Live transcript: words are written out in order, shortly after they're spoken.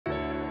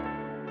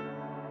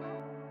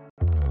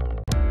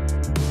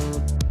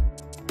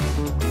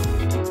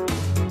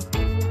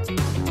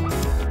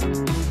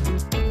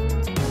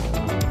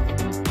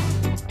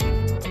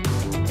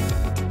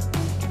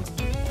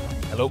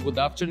Hello, good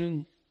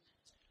afternoon.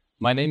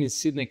 My name is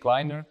Sidney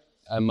Klajner.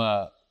 I'm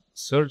a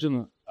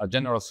surgeon, a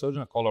general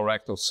surgeon, a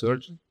colorectal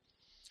surgeon,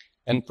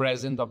 and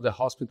president of the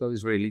Hospital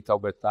Israelita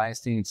Albert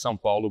Einstein in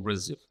São Paulo,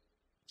 Brazil.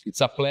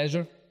 It's a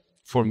pleasure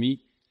for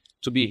me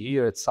to be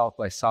here at South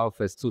by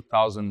Southwest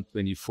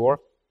 2024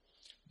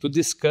 to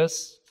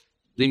discuss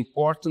the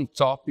important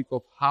topic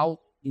of how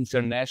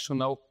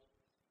international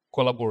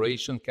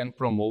collaboration can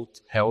promote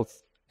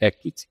health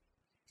equity.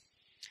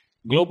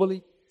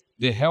 Globally,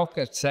 the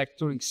healthcare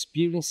sector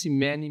experiences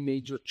many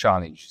major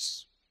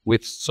challenges,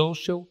 with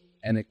social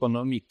and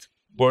economic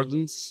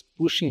burdens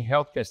pushing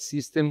healthcare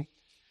systems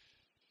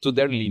to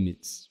their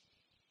limits.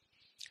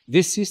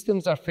 These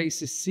systems are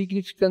facing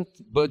significant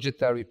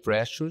budgetary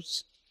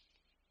pressures,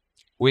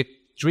 with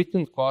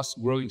treatment costs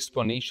growing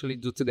exponentially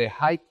due to the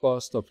high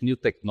cost of new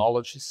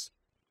technologies,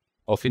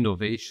 of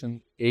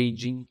innovation,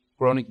 aging,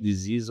 chronic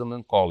disease, and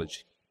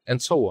oncology,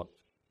 and so on.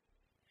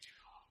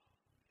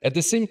 At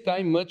the same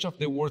time, much of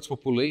the world's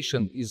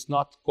population is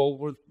not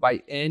covered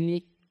by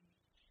any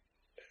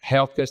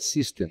healthcare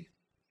system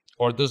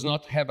or does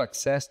not have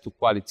access to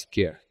quality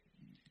care.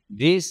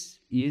 This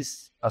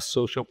is a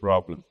social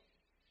problem.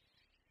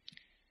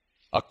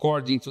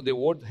 According to the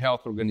World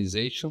Health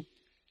Organization,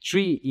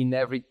 3 in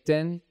every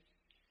 10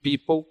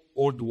 people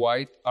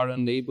worldwide are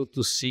unable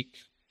to seek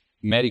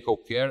medical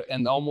care,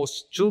 and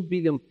almost 2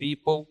 billion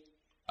people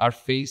are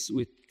faced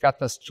with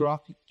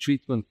catastrophic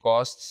treatment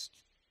costs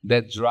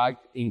that drag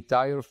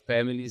entire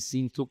families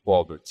into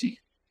poverty,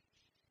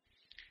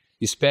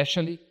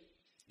 especially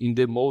in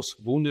the most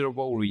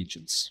vulnerable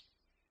regions.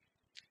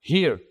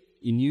 Here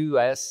in the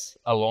US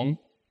alone,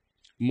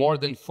 more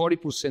than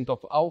 40%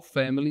 of all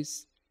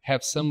families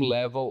have some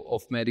level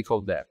of medical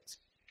debt.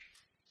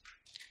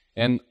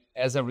 And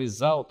as a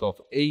result of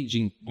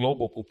aging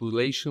global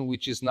population,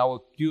 which is now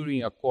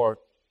occurring across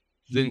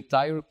the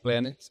entire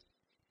planet,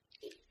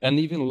 an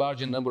even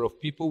larger number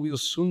of people will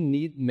soon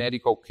need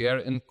medical care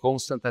and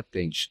constant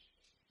attention.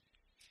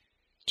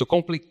 To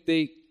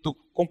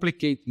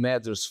complicate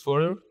matters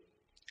further,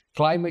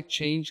 climate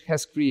change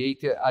has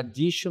created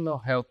additional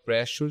health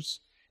pressures,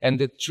 and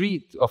the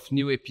threat of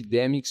new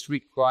epidemics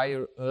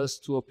require us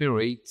to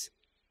operate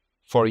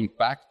for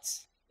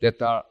impacts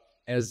that are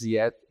as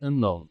yet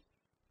unknown.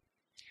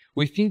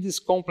 Within this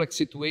complex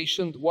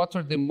situation, what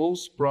are the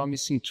most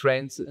promising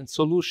trends and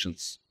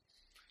solutions?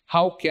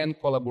 How can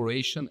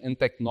collaboration and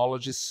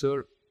technology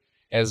serve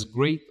as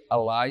great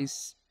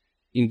allies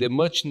in the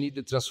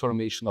much-needed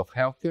transformation of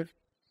healthcare?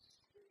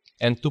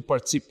 And to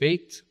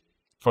participate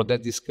for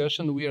that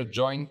discussion, we are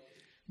joined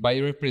by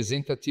a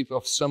representative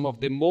of some of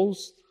the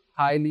most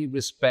highly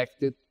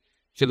respected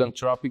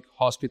philanthropic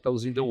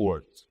hospitals in the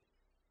world.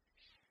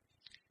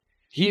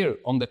 Here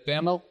on the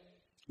panel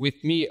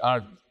with me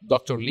are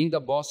Dr. Linda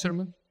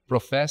Bosserman,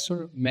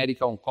 Professor,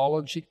 Medical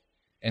Oncology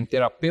and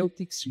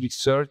Therapeutics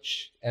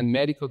Research and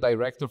Medical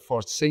Director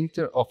for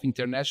Center of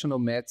International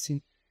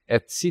Medicine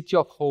at City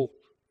of Hope,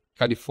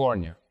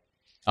 California,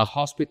 a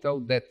hospital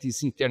that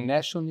is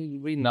internationally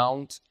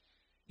renowned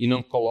in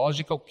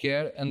oncological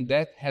care and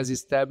that has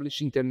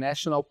established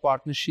international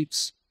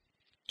partnerships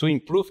to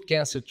improve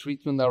cancer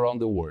treatment around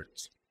the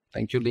world.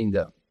 Thank you,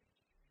 Linda.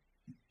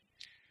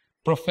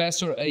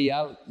 Professor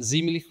Eyal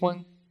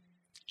Zimlichman,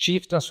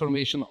 Chief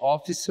Transformation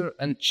Officer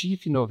and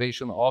Chief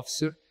Innovation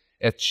Officer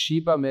at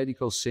Sheba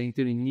Medical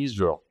Center in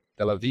Israel,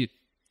 Tel Aviv,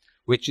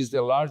 which is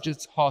the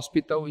largest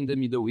hospital in the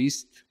Middle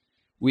East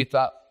with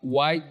a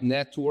wide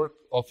network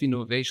of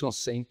innovation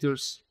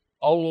centers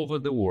all over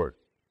the world.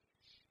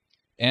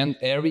 And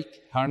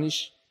Eric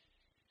Harnish,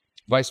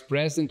 Vice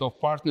President of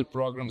Partner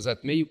Programs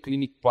at Mayo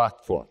Clinic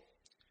Platform.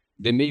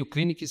 The Mayo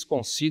Clinic is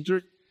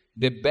considered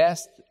the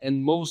best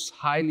and most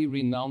highly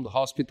renowned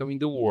hospital in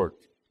the world.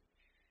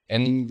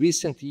 And in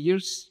recent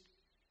years,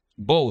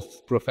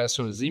 both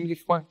Professor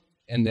Zimlichman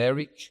and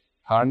Eric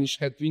Harnish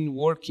have been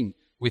working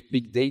with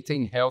big data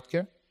in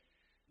healthcare,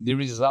 the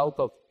result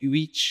of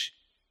which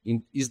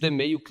is the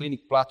Mayo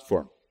Clinic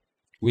platform,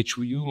 which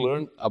we will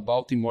learn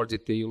about in more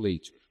detail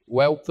later.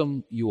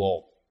 Welcome you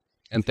all,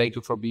 and thank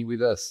you for being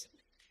with us.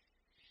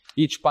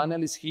 Each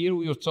panelist here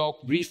will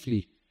talk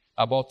briefly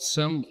about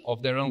some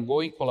of their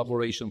ongoing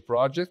collaboration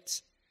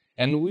projects,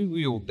 and we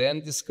will then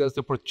discuss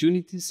the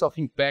opportunities of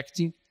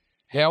impacting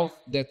health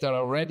that are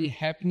already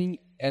happening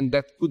and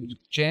that could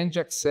change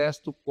access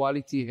to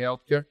quality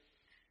healthcare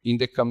in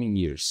the coming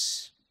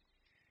years.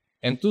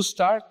 And to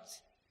start,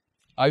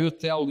 I will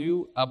tell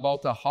you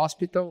about a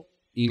hospital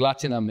in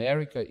Latin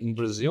America, in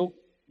Brazil,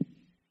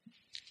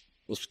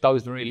 Hospital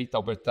Israelita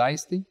Albert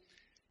Einstein,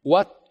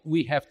 what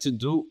we have to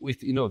do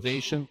with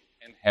innovation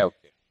and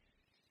healthcare.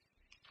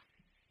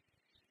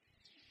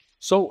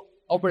 So,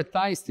 Albert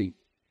Einstein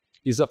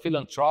is a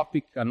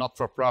philanthropic and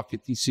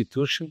not-for-profit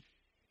institution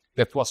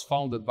that was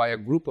founded by a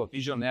group of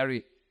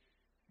visionary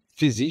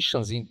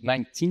physicians in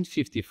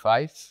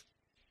 1955.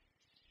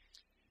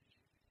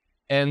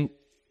 And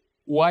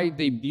why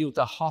they built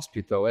a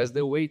hospital as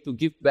the way to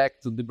give back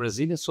to the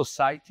Brazilian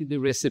society the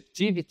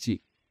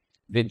receptivity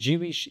the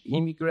Jewish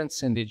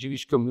immigrants and the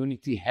Jewish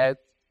community had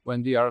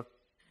when they are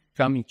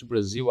coming to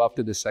Brazil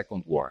after the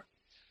Second War.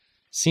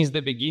 Since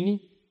the beginning,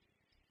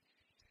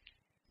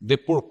 the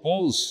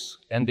purpose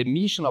and the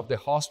mission of the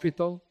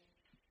hospital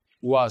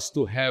was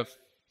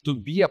to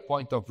be a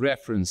point of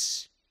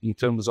reference in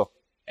terms of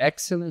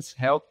excellence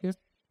healthcare,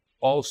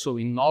 also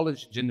in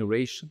knowledge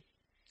generation,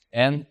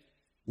 and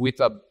with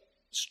a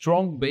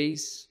strong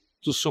base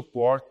to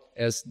support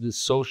as the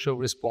social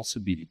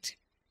responsibility.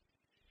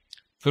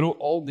 Through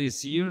all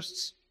these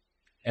years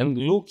and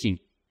looking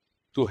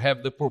to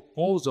have the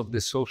purpose of the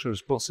social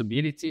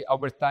responsibility,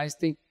 Albert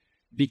Einstein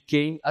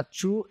became a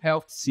true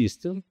health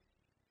system,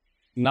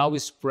 now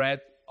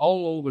spread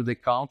all over the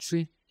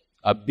country,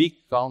 a big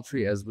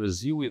country as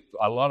Brazil with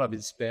a lot of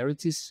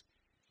disparities,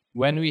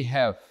 when we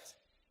have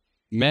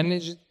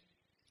managed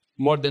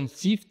more than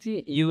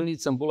 50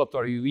 units,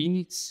 ambulatory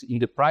units in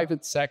the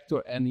private sector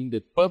and in the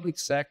public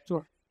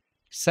sector,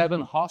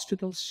 7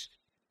 hospitals,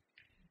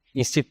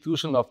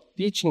 institution of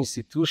teaching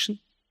institution,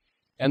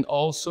 and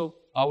also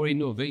our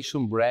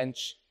innovation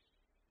branch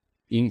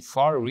in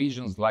far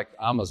regions like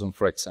Amazon,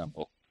 for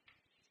example.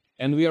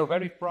 And we are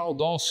very proud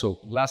also.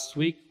 Last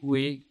week,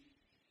 we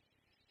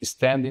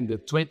stand in the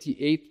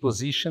 28th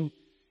position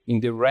in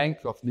the rank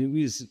of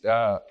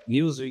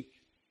Newsweek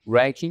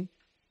ranking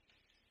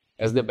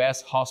as the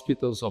best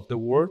hospitals of the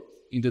world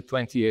in the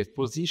 28th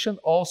position.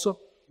 Also,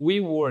 we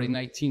were in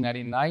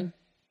 1999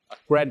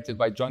 accredited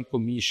by Joint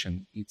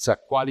Commission. It's a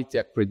quality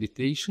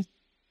accreditation,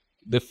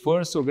 the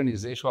first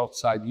organization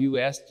outside the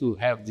US to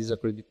have this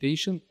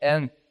accreditation,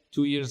 and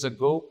 2 years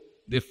ago,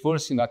 the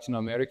first in Latin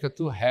America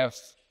to have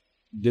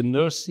the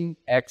Nursing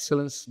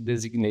Excellence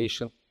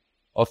designation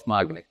of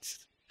Magnet.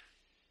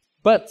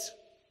 But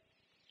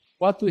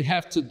what we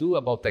have to do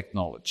about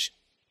technology?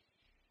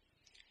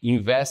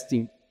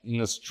 Investing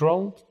in a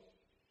strong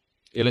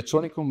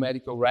electronic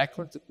medical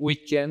record, we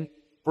can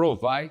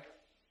provide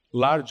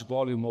large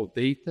volume of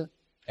data,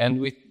 and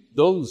with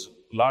those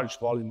large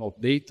volume of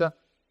data,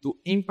 to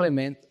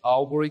implement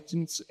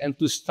algorithms and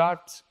to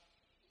start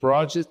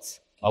projects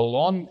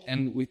alone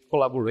and with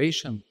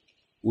collaboration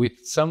with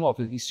some of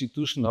the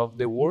institutions of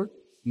the world.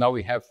 Now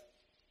we have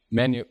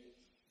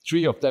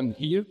 3 of them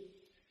here,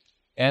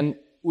 and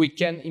we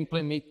can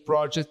implement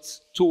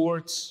projects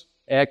towards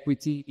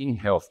equity in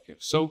healthcare.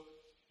 So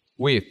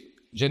with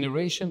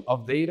generation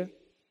of data,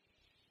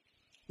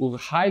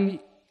 with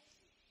highly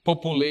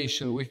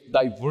population with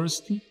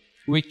diversity,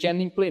 we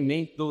can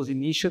implement those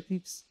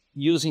initiatives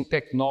using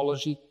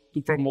technology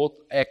to promote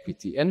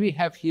equity. And we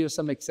have here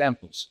some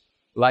examples,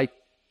 like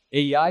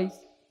AI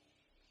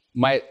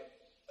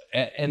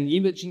and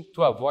imaging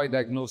to avoid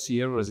diagnosis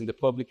errors in the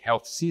public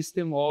health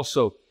system,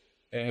 also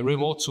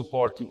remote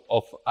support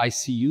of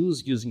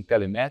ICUs using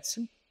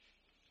telemedicine,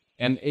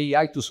 and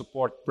AI to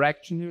support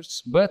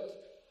practitioners. But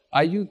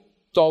I will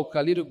talk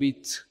a little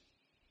bit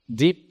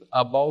deep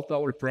about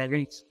our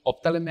programs of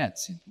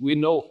telemedicine. We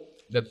know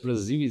that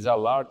Brazil is a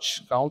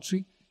large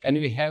country, and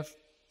we have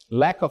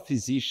lack of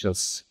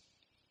physicians,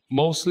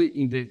 mostly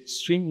in the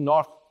extreme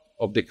north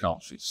of the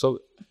country. So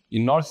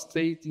in North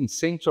State, in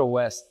Central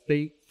West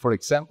State, for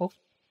example,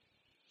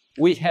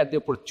 we had the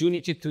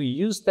opportunity to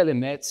use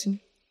telemedicine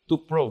to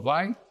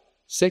provide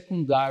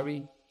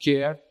secondary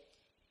care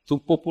to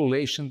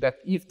population that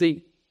if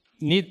they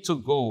need to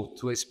go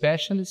to a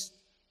specialist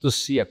to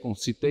see a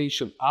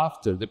consultation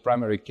after the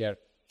primary care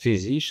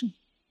physician,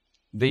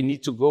 they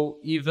need to go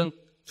even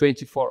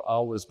 24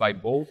 hours by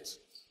boat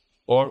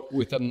or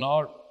with an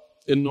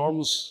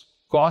enormous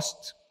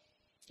cost.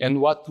 And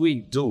what we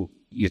do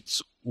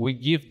is we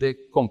give the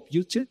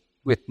computer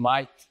with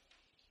mic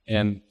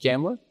and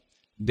camera,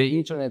 the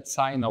internet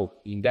signal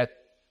in that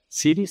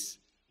cities.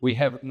 We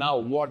have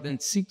now more than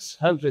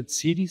 600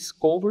 cities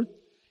covered.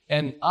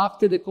 And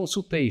after the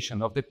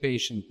consultation of the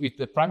patient with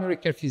the primary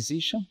care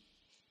physician,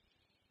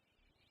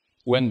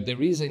 when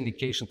there is an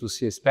indication to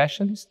see a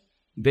specialist,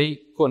 they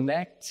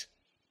connect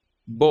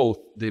both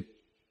the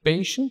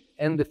patient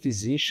and the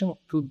physician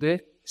to the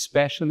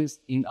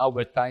specialist in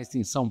Albert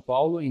Einstein, São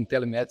Paulo, in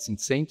telemedicine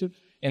center,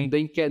 and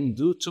they can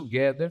do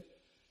together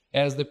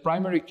as the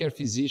primary care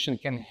physician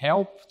can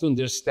help to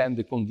understand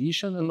the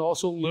condition and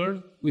also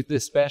learn with the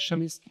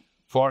specialist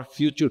for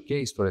future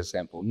case, for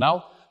example.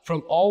 Now,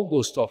 from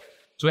August of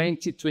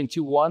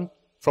 2021,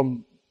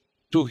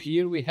 to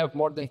here, we have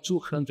more than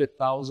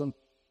 200,000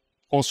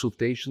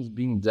 consultations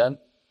being done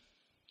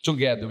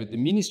together with the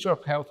Ministry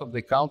of Health of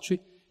the country,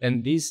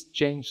 and this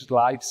changed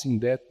lives in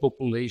that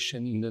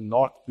population in the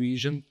North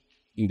region,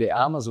 in the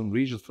Amazon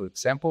region, for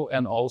example,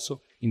 and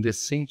also in the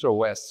Central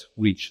West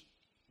region.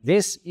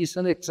 This is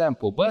an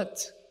example, but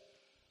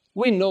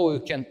we know we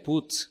can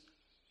put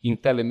in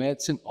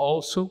telemedicine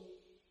also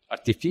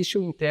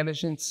artificial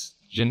intelligence,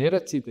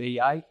 generative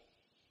AI,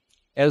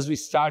 as we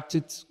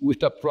started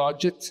with a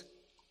project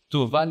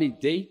to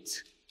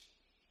validate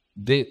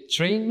the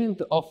training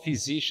of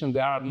physicians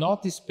that are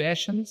not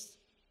specialists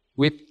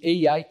with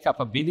AI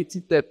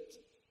capability that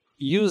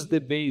use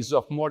the base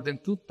of more than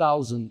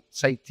 2,000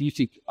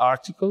 scientific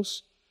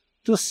articles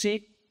to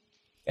see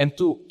and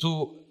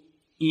to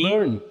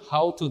learn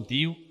how to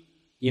deal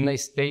in a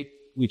state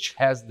which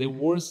has the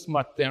worst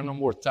maternal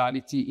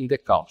mortality in the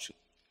country.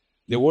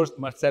 The worst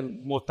maternal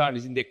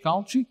mortality in the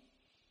country,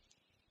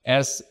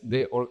 as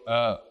the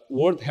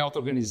World Health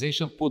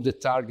Organization put the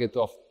target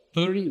of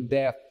 30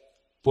 deaths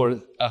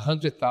per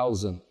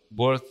 100,000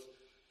 births.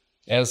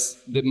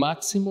 As the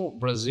maximum,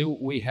 Brazil,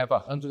 we have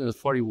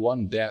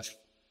 141 deaths.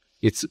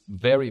 It's a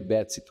very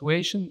bad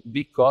situation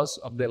because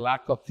of the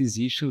lack of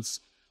physicians,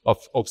 of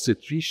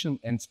obstetrician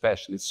and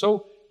specialists.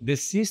 So the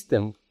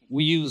system,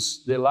 we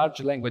use the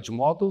large language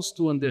models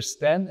to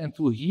understand and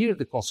to hear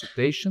the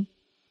consultation,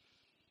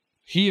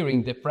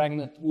 hearing the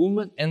pregnant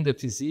woman and the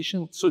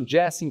physician,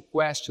 suggesting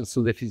questions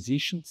to the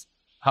physicians,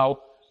 how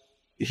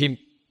he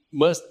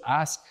must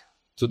ask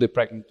to the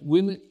pregnant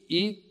woman,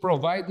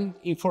 providing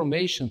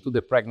information to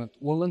the pregnant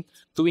woman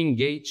to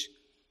engage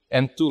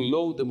and to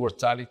lower the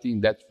mortality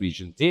in that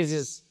region. This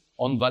is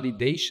on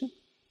validation.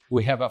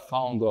 We have a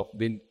fund of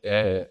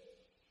the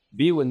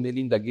Bill and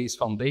Melinda Gates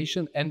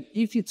Foundation, and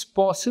if it's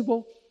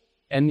possible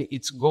and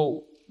it's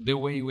go the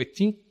way we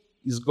think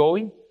is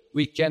going,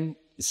 we can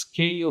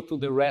scale to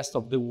the rest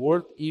of the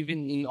world,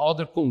 even in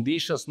other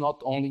conditions,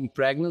 not only in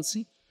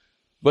pregnancy,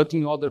 but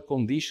in other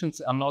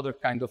conditions, another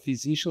kind of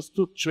physicians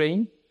to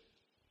train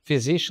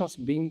physicians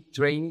being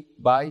trained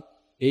by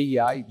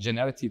AI,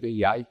 generative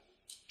AI,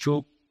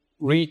 to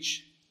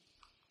reach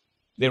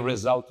the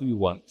result we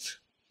want.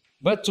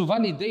 But to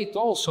validate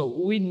also,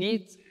 we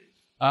need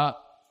a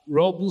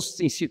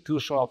robust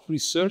institution of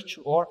research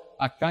or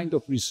a kind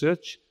of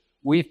research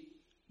with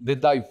the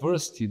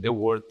diversity the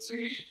world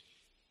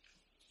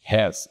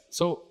has.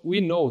 So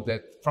we know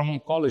that from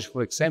oncology,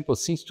 for example,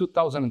 since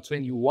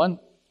 2021,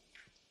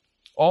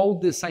 all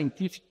the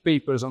scientific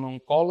papers on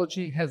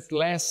oncology has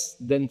less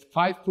than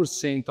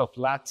 5% of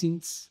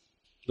Latins,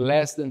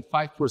 less than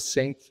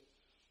 5%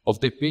 of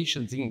the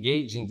patients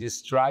engaged in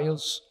these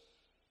trials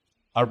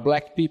are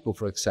Black people,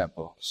 for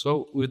example.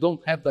 So we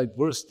don't have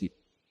diversity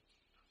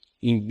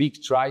in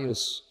big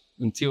trials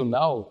until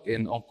now,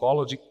 and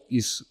oncology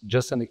is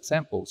just an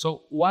example.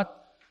 So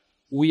what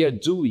we are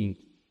doing,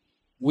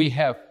 we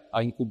have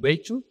an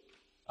incubator,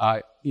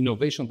 an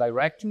innovation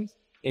directory.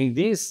 In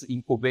this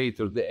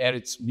incubator, the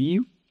Eretz,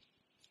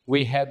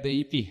 we had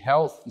the EP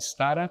Health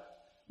startup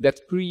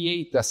that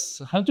create a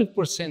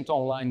 100%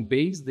 online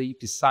base, the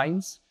EP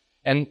Science,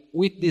 and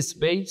with this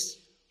base,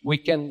 we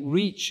can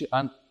reach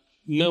a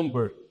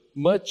number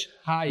much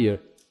higher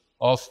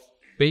of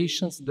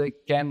patients that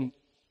can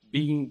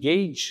be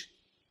engaged,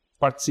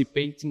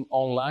 participating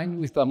online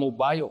with a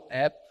mobile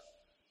app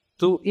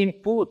to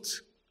input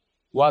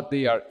what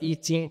they are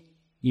eating,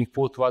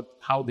 input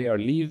how they are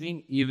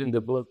living, even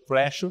the blood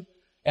pressure.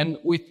 And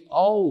with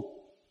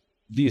all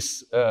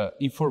this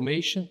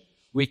information,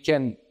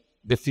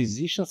 the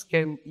physicians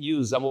can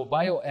use a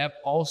mobile app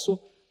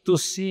also to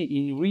see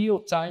in real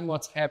time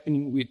what's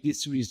happening with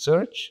this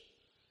research,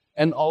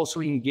 and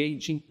also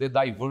engaging the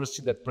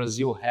diversity that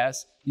Brazil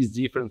has is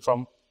different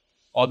from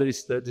other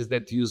studies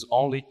that use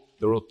only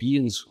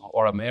Europeans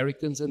or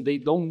Americans, and they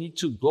don't need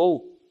to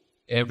go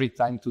every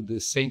time to the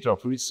center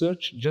of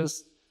research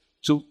just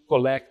to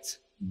collect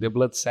the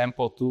blood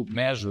sample to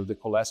measure the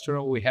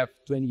cholesterol. We have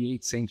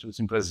 28 centers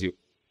in Brazil.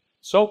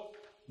 So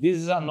this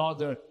is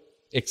another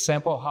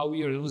example how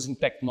we are using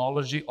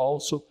technology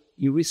also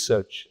in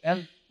research.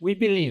 And we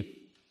believe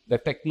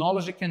that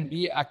technology can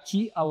be a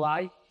key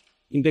ally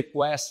in the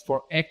quest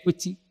for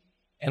equity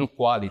and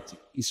quality,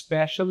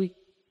 especially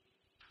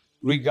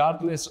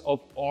regardless of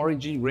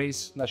origin,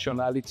 race,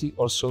 nationality,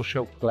 or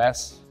social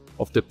class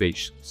of the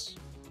patients.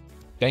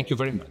 Thank you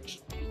very much.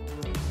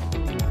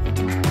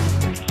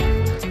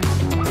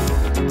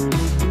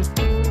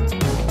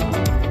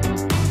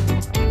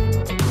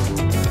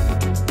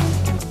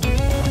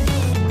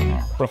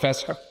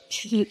 Professor.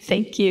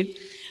 Thank you.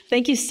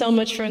 Thank you so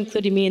much for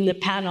including me in the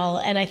panel.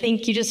 And I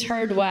think you just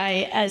heard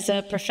why, as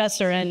a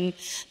professor and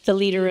the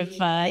leader of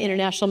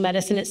international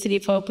medicine at City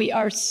of Hope, we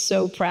are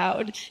so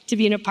proud to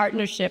be in a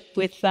partnership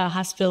with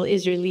Hospital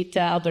Israelita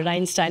Albert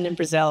Einstein in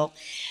Brazil.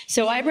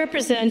 So I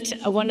represent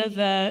one of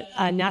the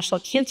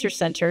national cancer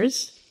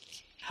centers.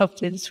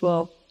 Hopefully this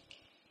will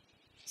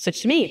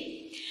switch to me.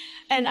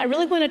 And I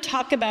really want to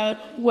talk about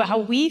how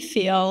we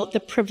feel the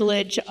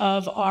privilege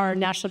of our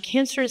National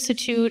Cancer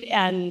Institute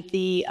and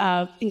the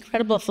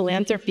incredible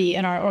philanthropy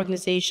in our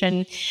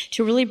organization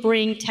to really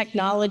bring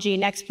technology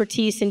and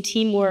expertise and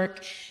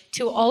teamwork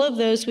to all of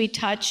those we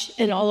touch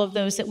and all of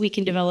those that we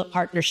can develop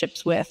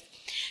partnerships with.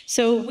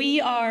 So we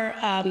are,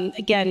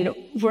 again,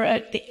 we're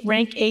at the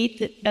rank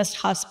 8th best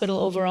hospital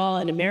overall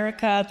in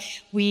America.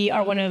 We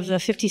are one of the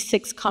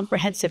 56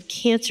 comprehensive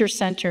cancer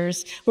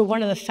centers. We're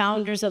one of the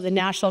founders of the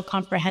National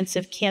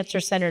Comprehensive Cancer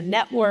Center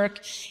Network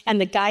and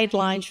the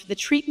guidelines for the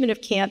treatment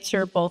of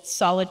cancer, both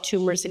solid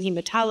tumors and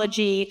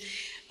hematology.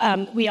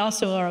 We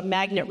also are a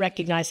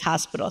magnet-recognized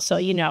hospital. So,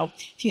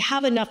 if you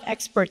have enough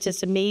experts,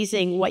 it's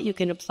amazing what you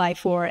can apply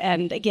for.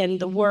 And again,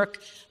 the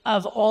work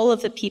of all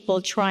of the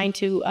people trying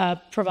to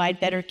provide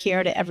better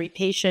care to every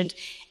patient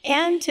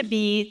and to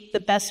be the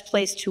best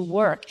place to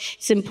work.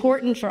 It's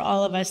important for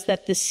all of us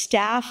that the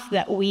staff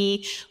that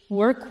we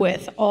work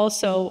with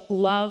also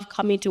love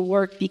coming to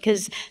work,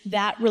 because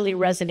that really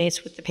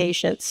resonates with the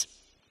patients.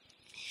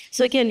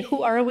 So again,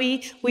 who are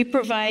we? We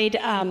provide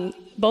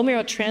bone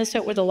marrow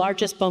transplant. We're the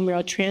largest bone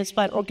marrow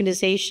transplant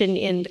organization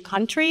in the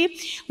country.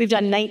 We've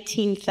done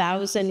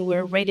 19,000.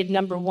 We're rated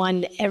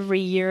 #1 every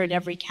year in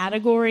every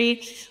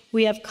category.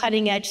 We have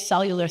cutting-edge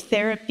cellular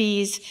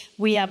therapies.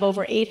 We have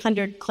over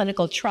 800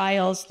 clinical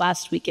trials.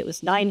 Last week it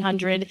was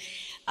 900.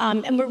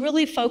 And we're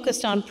really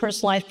focused on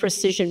personalized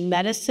precision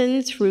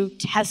medicine through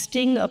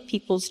testing of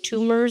people's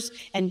tumors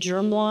and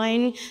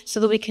germline so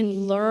that we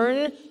can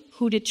learn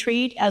who to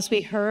treat. As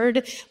we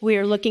heard, we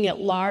are looking at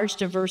large,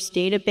 diverse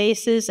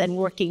databases and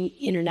working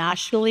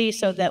internationally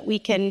so that we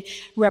can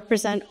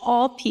represent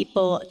all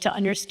people to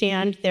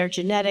understand their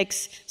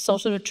genetics,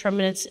 social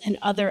determinants, and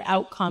other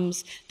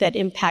outcomes that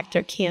impact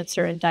their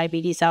cancer and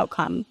diabetes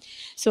outcome.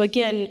 So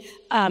again,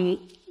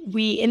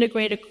 we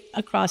integrate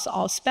across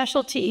all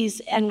specialties,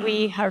 and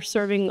we are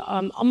serving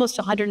almost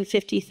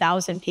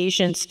 150,000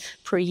 patients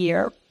per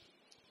year.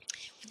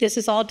 This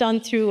is all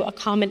done through a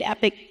common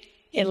Epic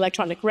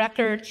electronic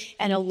record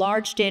and a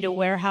large data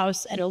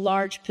warehouse and a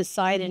large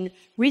Poseidon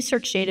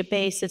research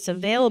database that's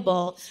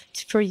available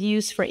for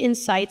use for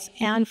insights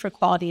and for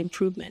quality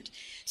improvement.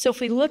 So if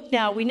we look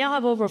now, we now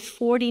have over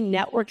 40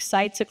 network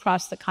sites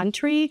across the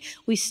country.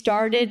 We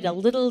started in a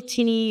little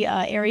teeny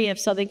area of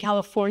Southern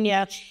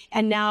California,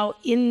 and now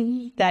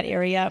in that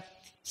area,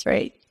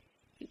 sorry,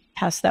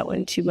 past that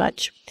one too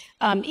much.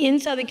 In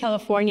Southern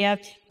California,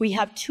 we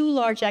have 2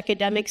 large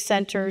academic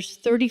centers,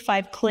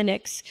 35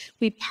 clinics.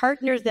 We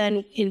partner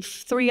then in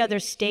 3 other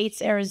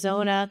states,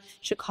 Arizona,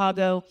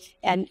 Chicago,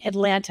 and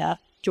Atlanta,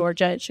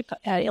 Georgia,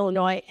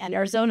 Illinois, and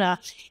Arizona,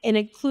 and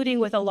including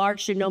with a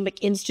large genomic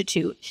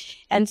institute.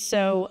 And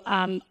so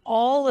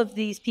all of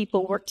these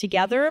people work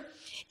together.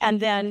 And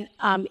then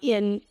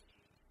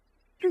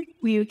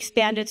we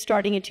expanded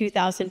starting in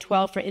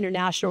 2012 for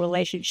international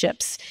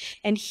relationships.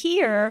 And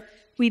here,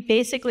 we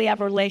basically have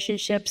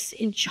relationships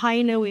in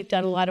China. We've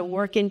done a lot of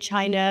work in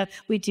China.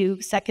 We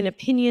do second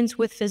opinions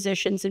with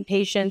physicians and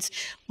patients.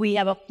 We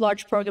have a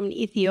large program in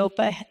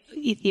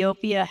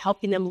Ethiopia,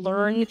 helping them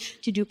learn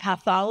to do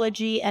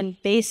pathology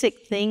and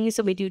basic things.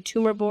 So we do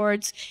tumor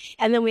boards.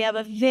 And then we have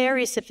a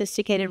very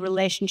sophisticated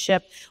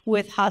relationship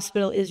with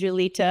Hospital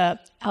Israelita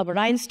Albert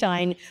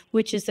Einstein,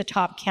 which is the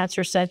top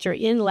cancer center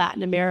in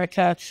Latin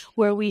America,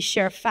 where we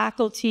share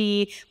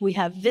faculty, we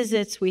have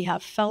visits, we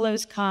have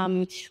fellows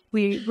come,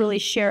 we really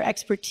share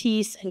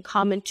expertise and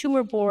common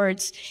tumor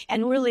boards,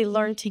 and really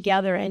learn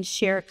together and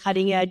share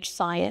cutting-edge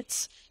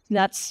science. And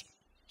that's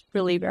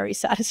really very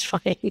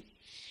satisfying.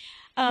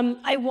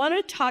 I want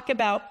to talk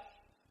about,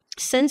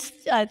 since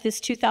this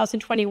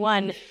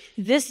 2021,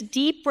 this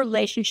deep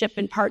relationship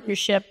and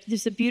partnership.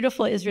 There's a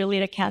beautiful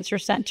Israelita Cancer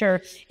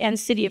Center and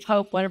City of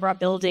Hope, one of our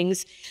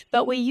buildings.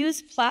 But we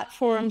use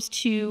platforms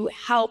to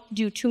help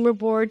do tumor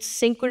boards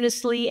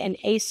synchronously and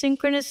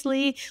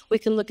asynchronously. We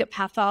can look at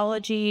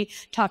pathology,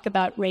 talk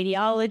about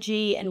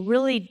radiology, and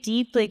really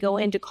deeply go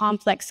into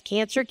complex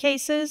cancer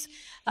cases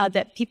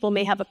that people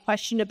may have a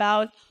question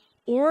about,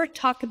 or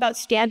talk about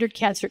standard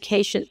cancer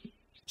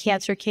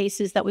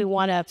cases that we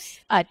want to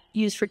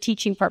use for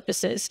teaching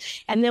purposes.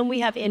 And then we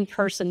have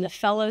in-person. The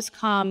fellows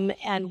come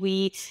and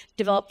we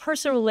develop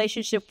personal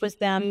relationship with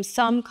them.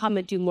 Some come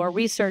and do more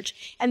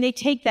research, and they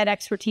take that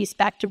expertise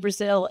back to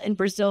Brazil, and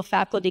Brazil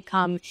faculty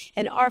come,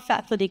 and our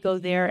faculty go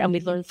there, and we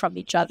learn from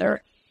each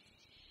other.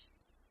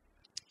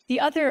 The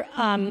other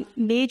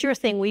major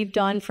thing we've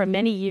done for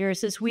many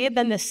years is we have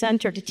been the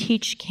center to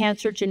teach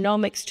cancer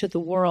genomics to the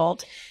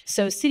world.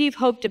 So City of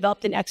Hope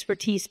developed an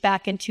expertise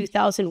back in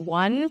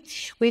 2001.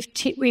 We've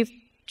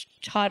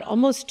taught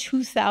almost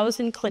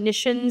 2,000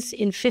 clinicians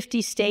in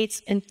 50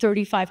 states and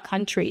 35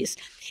 countries.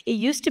 It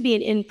used to be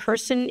an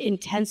in-person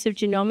intensive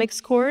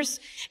genomics course.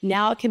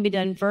 Now it can be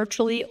done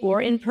virtually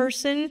or in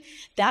person.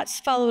 That's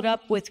followed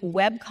up with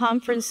web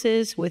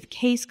conferences, with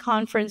case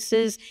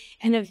conferences,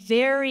 and a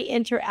very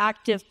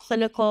interactive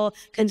clinical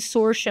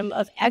consortium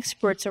of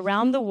experts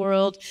around the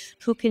world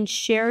who can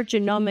share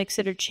genomics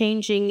that are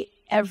changing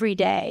every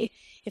day.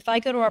 If I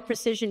go to our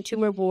precision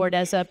tumor board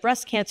as a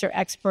breast cancer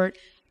expert,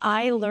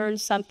 I learn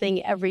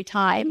something every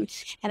time.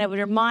 And I would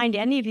remind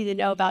any of you that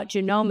know about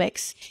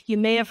genomics, you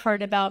may have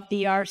heard about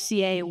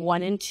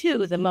BRCA1 and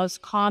 2, the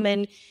most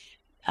common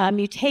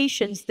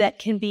mutations that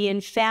can be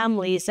in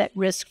families at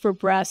risk for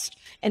breast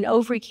and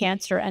ovary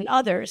cancer and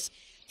others.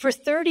 For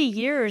 30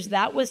 years,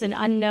 that was an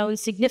unknown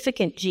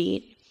significant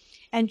gene.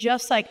 And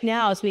just like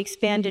now, as we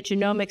expanded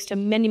genomics to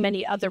many,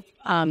 many other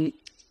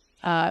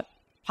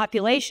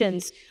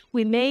populations,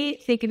 we may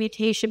think a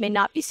mutation may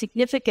not be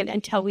significant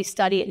until we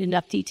study it in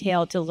enough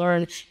detail to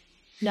learn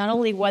not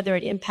only whether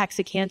it impacts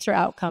a cancer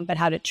outcome, but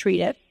how to treat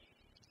it.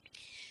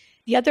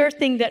 The other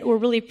thing that we're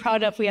really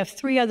proud of, we have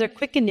 3 other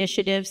quick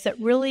initiatives that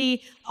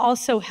really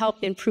also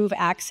help improve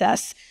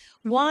access.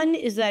 One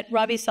is that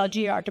Ravi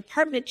Salji, our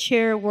department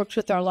chair, works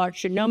with our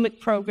large genomic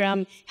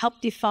program,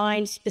 helped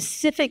define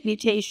specific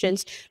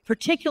mutations,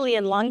 particularly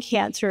in lung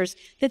cancers,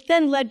 that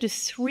then led to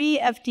 3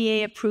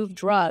 FDA-approved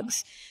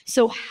drugs.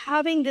 So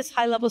having this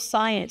high-level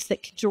science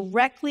that can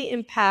directly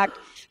impact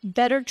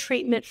better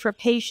treatment for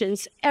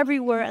patients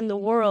everywhere in the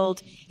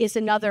world is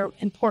another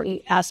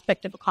important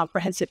aspect of a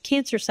comprehensive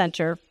cancer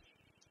center.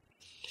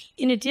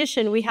 In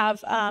addition, we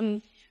have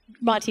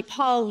Monty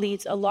Paul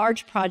leads a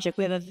large project.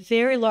 We have a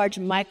very large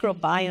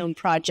microbiome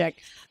project.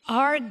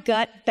 Our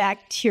gut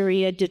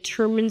bacteria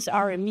determines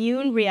our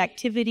immune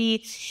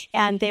reactivity,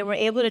 and they were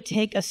able to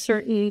take a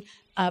certain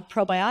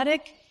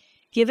probiotic,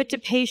 give it to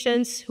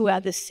patients who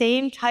had the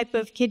same type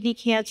of kidney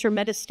cancer,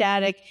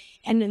 metastatic,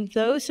 and in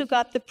those who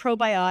got the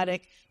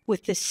probiotic,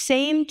 with the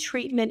same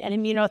treatment and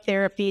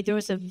immunotherapy, there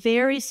was a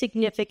very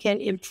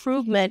significant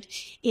improvement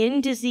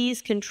in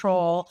disease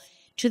control,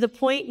 to the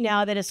point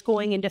now that it's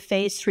going into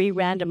phase 3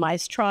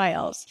 randomized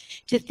trials.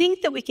 To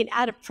think that we can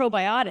add a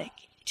probiotic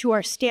to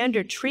our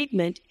standard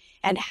treatment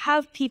and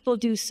have people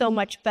do so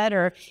much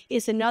better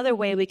is another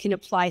way we can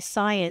apply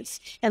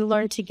science and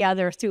learn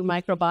together through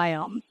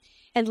microbiome.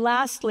 And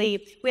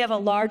lastly, we have a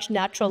large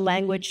natural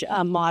language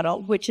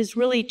model, which is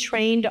really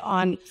trained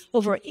on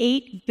over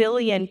 8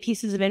 billion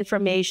pieces of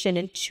information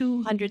in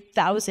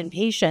 200,000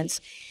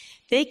 patients.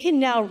 They can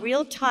now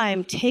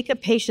real-time take a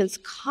patient's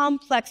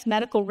complex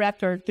medical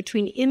record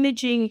between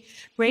imaging,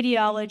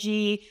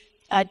 radiology,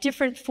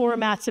 different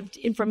formats of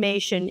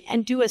information,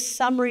 and do a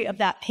summary of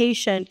that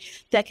patient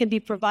that can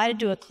be provided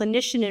to a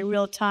clinician in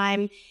real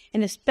time,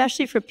 and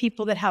especially for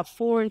people that have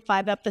 4 and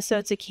 5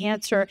 episodes of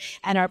cancer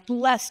and are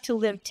blessed to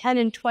live 10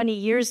 and 20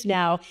 years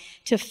now,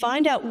 to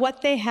find out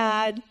what they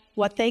had,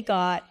 what they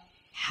got,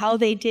 how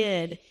they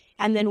did,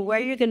 and then where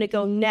you're going to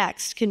go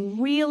next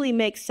can really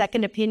make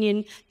second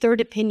opinion,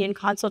 third opinion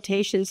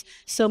consultations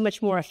so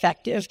much more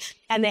effective.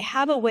 And they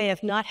have a way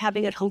of not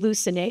having it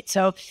hallucinate.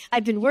 So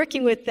I've been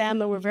working with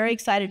them, and we're very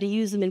excited to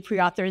use them in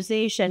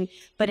pre-authorization,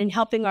 but in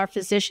helping our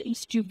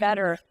physicians do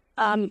better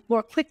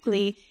more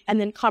quickly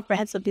and then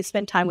comprehensively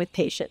spend time with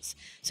patients.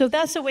 So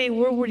that's the way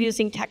we're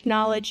using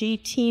technology,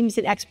 teams,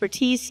 and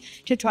expertise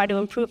to try to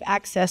improve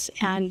access.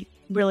 And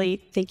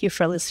really, thank you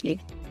for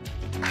listening.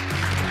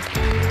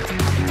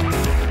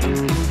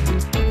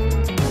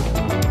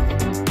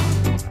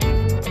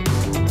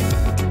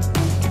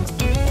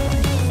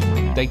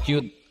 Thank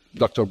you,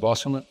 Dr.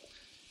 Bosselman.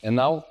 And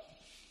now,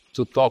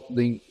 to talk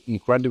the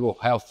incredible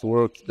health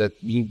work that's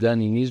being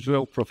done in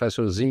Israel,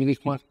 Professor Sidney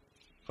Klajner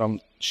from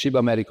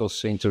Sheba Medical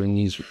Center in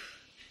Israel.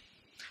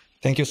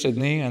 Thank you,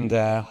 Sidney, and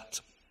it's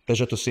a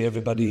pleasure to see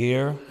everybody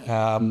here.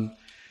 I'm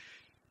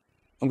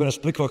going to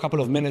speak for a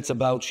couple of minutes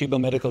about Sheba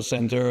Medical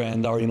Center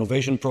and our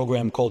innovation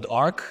program called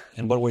ARC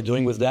and what we're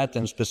doing with that,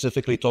 and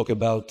specifically talk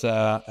about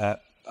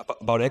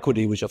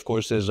equity, which of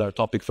course is our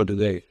topic for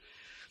today.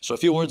 So a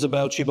few words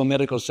about Sheba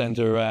Medical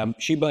Center.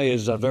 Sheba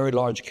is a very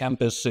large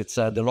campus. It's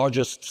the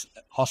largest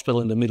hospital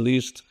in the Middle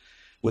East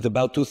with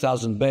about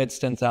 2,000 beds,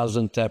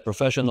 10,000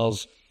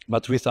 professionals,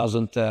 about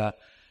 3,000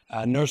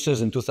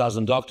 nurses and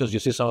 2,000 doctors. You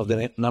see some of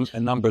the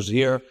numbers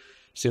here.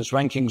 Since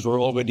rankings were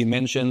already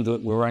mentioned,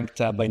 we're ranked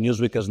by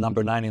Newsweek as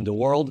number 9 in the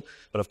world.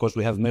 But of course,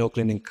 we have Mayo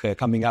Clinic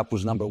coming up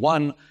with number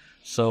 1.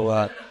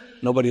 So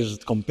nobody's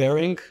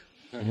comparing.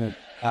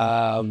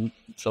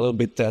 It's a little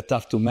bit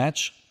tough to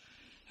match.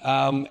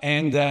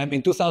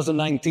 In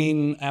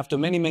 2019, after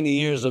many, many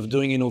years of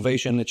doing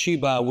innovation at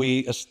Sheba,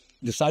 we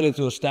decided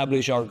to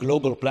establish our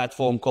global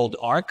platform called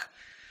ARC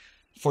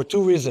for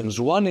 2 reasons.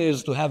 One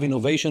is to have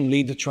innovation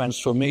lead the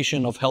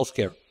transformation of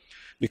healthcare,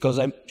 because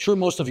I'm sure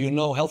most of you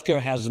know healthcare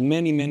has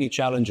many, many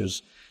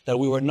challenges that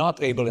we were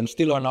not able and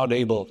still are not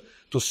able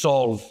to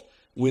solve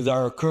with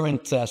our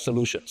current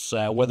solutions,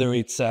 whether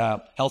it's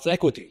health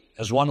equity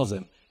as one of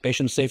them,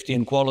 patient safety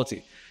and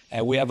quality.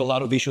 We have a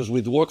lot of issues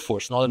with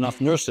workforce, not enough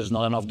nurses,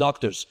 not enough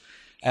doctors.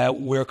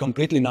 We're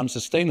completely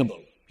non-sustainable.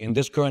 In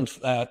this current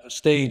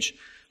stage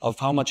of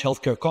how much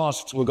healthcare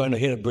costs, we're going to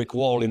hit a brick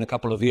wall in a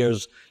couple of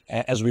years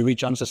as we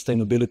reach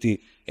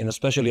unsustainability in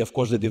especially, of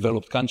course, the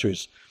developed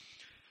countries.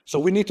 So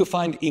we need to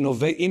find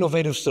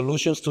innovative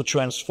solutions to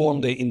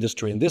transform the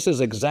industry. And this is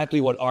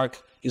exactly what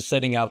ARC is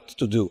setting out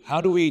to do. How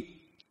do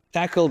we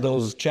tackle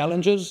those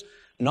challenges?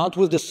 Not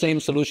with the same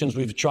solutions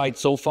we've tried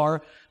so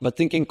far, but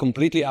thinking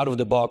completely out of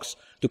the box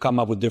to come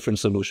up with different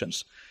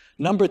solutions.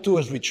 Number 2,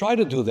 as we try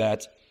to do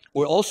that,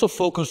 we're also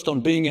focused on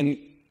being an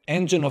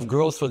engine of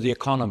growth for the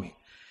economy,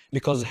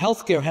 because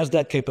healthcare has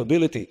that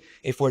capability.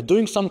 If we're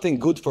doing something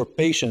good for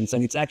patients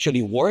and it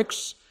actually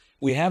works,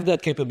 we have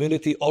that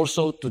capability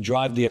also to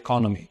drive the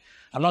economy.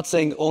 I'm not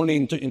saying only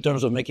in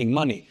terms of making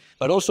money,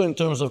 but also in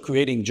terms of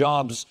creating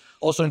jobs,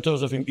 also in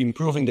terms of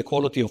improving the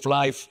quality of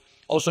life,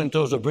 also in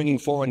terms of bringing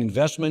foreign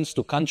investments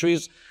to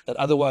countries that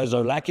otherwise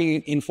are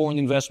lacking in foreign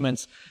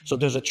investments. So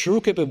there's a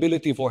true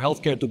capability for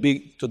healthcare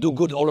to do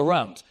good all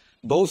around,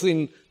 both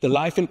in the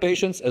life in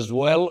patients as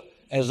well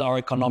as our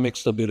economic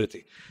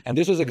stability. And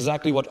this is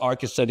exactly what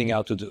ARC is setting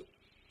out to do.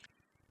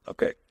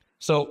 Okay.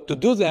 So to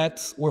do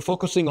that, we're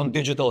focusing on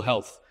digital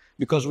health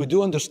because we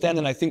do understand,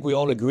 and I think we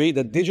all agree,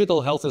 that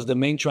digital health is the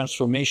main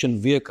transformation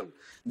vehicle.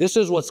 This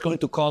is what's going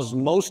to cause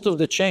most of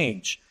the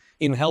change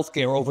in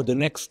healthcare over the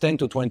next 10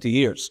 to 20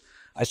 years.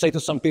 I say to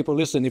some people,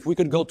 listen, if we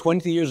could go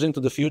 20 years into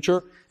the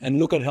future and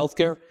look at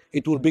healthcare,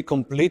 it would be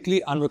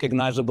completely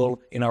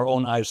unrecognizable in our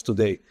own eyes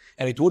today.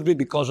 And it would be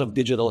because of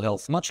digital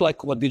health, much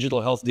like what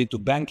digital health did to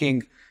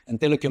banking and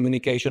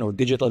telecommunication, or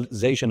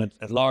digitalization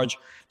at large,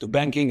 to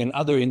banking and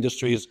other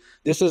industries.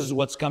 This is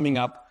what's coming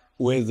up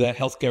with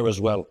healthcare as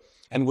well.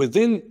 And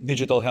within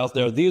digital health,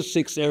 there are these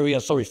 5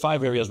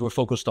 areas we're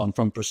focused on,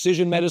 from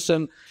precision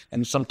medicine,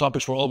 and some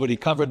topics were already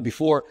covered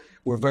before,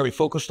 we're very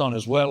focused on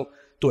as well,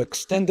 to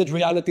extended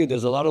reality.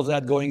 There's a lot of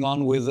that going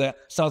on with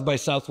South by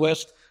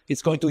Southwest.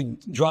 It's going to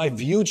drive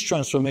huge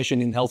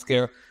transformation in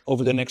healthcare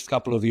over the next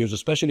couple of years,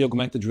 especially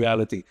augmented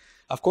reality.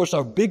 Of course,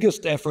 our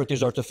biggest effort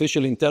is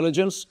artificial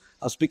intelligence.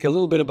 I'll speak a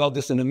little bit about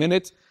this in a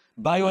minute.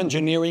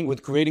 Bioengineering,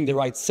 with creating the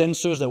right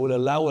sensors that will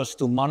allow us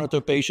to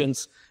monitor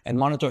patients and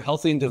monitor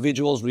healthy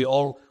individuals. We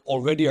all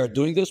already are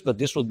doing this, but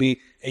this will be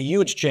a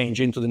huge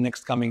change into the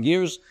next coming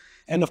years.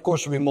 And of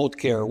course, remote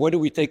care. Where do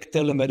we take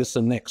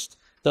telemedicine next?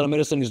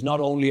 Telemedicine is not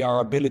only our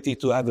ability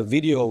to have a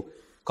video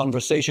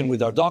conversation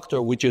with our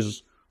doctor, which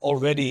is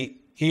already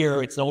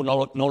here, it's no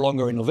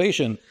longer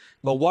innovation,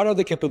 but what are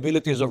the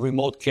capabilities of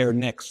remote care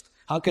next?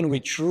 How can we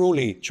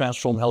truly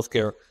transform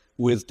healthcare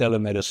with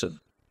telemedicine?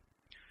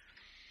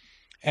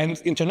 And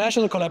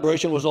international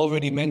collaboration was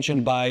already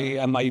mentioned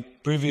by my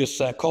previous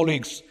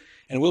colleagues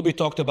and will be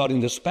talked about in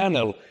this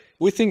panel.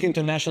 We think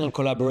international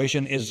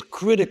collaboration is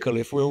critical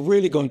if we're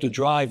really going to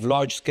drive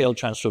large-scale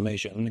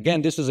transformation. And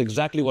again, this is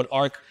exactly what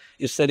ARC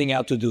is setting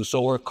out to do.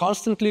 So we're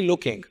constantly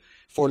looking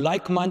for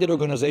like-minded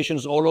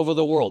organizations all over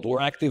the world.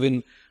 We're active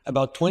in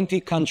about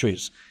 20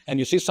 countries. And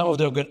you see some of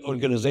the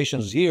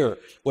organizations here,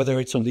 whether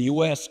it's from the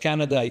US,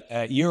 Canada,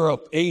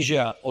 Europe,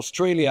 Asia,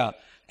 Australia,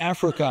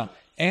 Africa,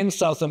 and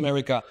South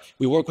America.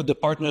 We work with the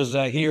partners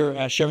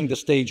here sharing the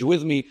stage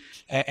with me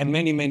and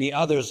many, many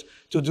others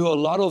to do a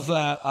lot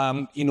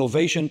of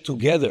innovation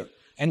together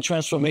and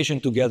transformation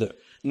together.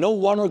 No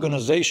one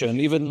organization,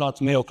 even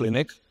not Mayo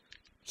Clinic,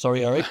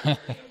 sorry, Eric,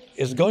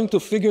 is going to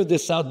figure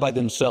this out by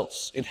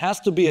themselves. It has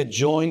to be a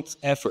joint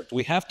effort.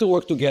 We have to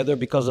work together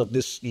because of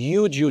this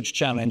huge, huge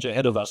challenge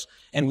ahead of us.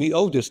 And we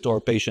owe this to our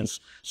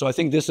patients. So I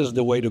think this is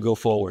the way to go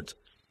forward.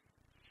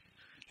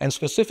 And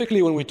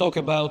specifically, when we talk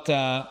about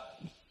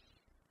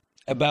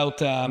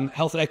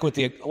health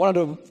equity, I wanted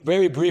to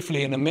very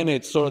briefly in a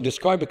minute sort of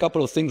describe a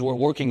couple of things we're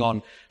working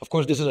on. Of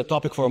course, this is a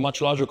topic for a much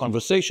larger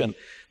conversation,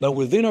 but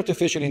within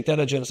artificial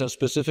intelligence and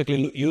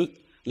specifically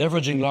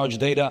leveraging large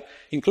data,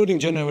 including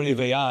generative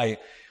AI,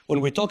 when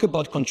we talk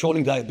about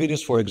controlling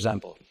diabetes, for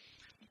example,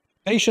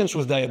 patients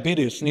with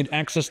diabetes need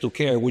access to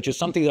care, which is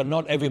something that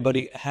not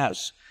everybody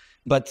has.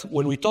 But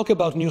when we talk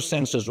about new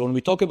sensors, when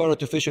we talk about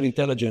artificial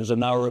intelligence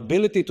and our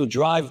ability to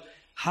drive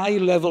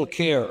high-level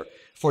care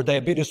for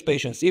diabetes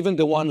patients, even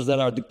the ones that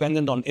are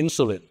dependent on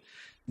insulin,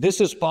 this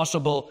is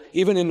possible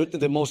even in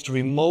the most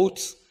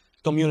remote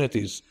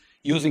communities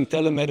using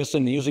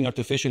telemedicine, using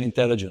artificial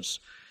intelligence.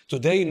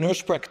 Today,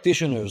 nurse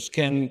practitioners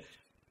can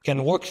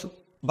work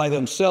by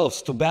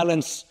themselves to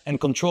balance and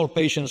control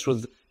patients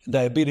with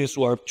diabetes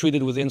who are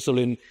treated with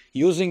insulin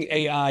using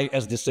AI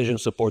as decision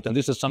support. And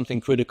this is something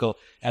critical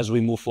as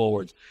we move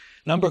forward.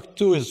 Number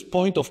 2 is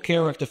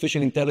point-of-care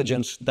artificial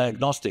intelligence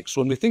diagnostics.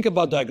 When we think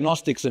about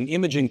diagnostics and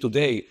imaging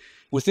today,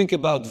 we think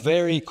about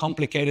very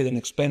complicated and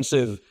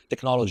expensive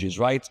technologies,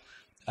 right?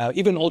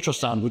 Even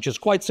ultrasound, which is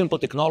quite simple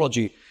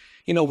technology.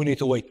 You know, we need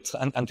to wait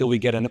until we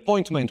get an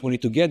appointment. We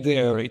need to get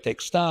there. It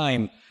takes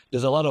time.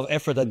 There's a lot of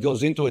effort that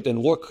goes into it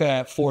and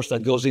workforce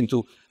that goes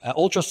into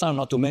ultrasound,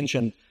 not to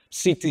mention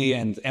CT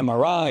and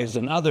MRIs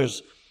and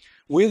others.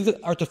 With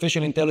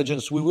artificial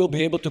intelligence, we will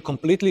be able to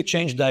completely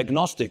change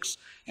diagnostics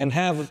and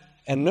have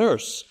a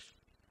nurse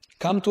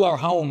come to our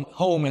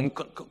home and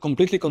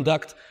completely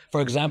conduct,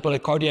 for example, a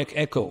cardiac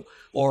echo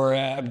or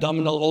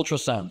abdominal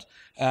ultrasound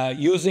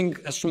using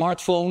a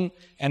smartphone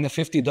and a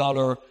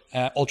 $50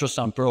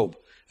 ultrasound probe,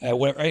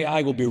 where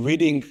AI will be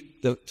reading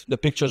the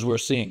pictures we're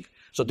seeing.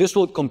 So this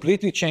will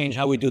completely change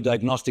how we do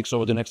diagnostics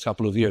over the next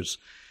couple of years.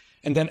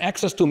 And then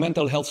access to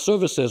mental health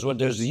services, where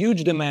there's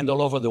huge demand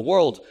all over the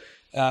world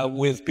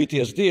with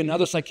PTSD and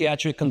other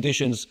psychiatric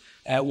conditions,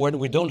 where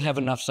we don't have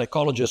enough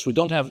psychologists, we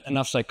don't have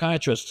enough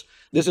psychiatrists.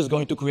 This is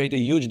going to create a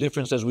huge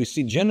difference as we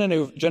see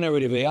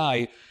generative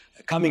AI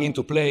coming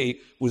into play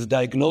with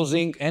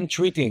diagnosing and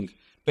treating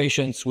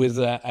patients with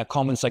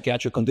common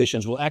psychiatric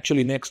conditions. Well,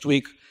 actually next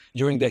week,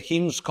 during the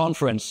HIMSS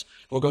conference,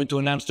 we're going to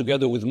announce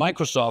together with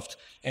Microsoft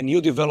a new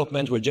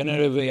development where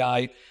generative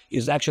AI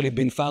is actually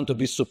been found to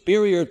be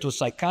superior to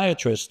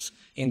psychiatrists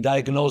in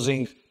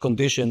diagnosing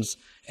conditions.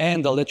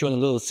 And I'll let you in a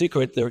little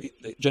secret, the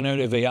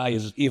generative AI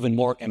is even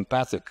more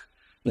empathic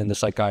than the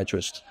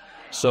psychiatrist.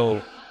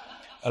 So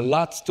a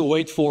lot to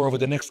wait for over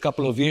the next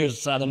couple of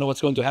years. I don't know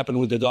what's going to happen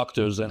with the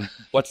doctors and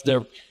what's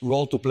their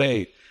role to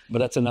play. but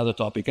that's another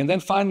topic. And then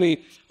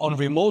finally, on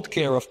remote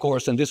care, of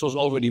course, and this was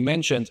already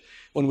mentioned,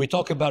 when we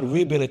talk about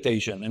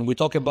rehabilitation and we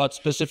talk about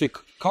specific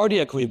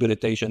cardiac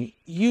rehabilitation,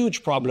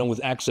 huge problem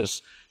with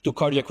access to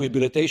cardiac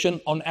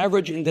rehabilitation. On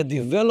average, in the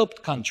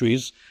developed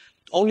countries,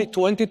 only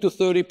 20 to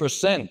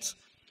 30%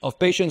 of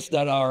patients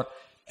that are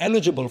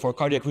eligible for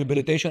cardiac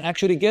rehabilitation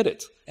actually get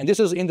it. And this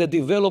is in the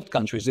developed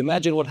countries.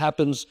 Imagine what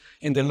happens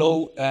in the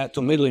low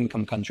to middle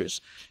income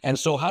countries. And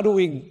so how do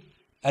we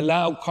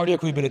allow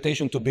cardiac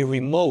rehabilitation to be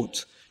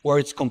remote, where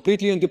it's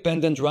completely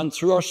independent, run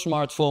through our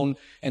smartphone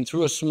and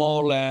through a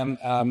small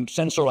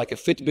sensor like a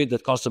Fitbit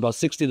that costs about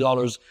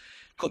 $60,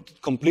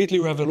 completely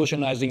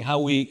revolutionizing how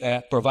we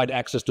provide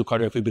access to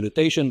cardiac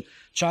rehabilitation.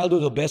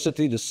 Childhood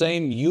obesity, the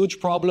same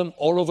huge problem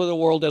all over the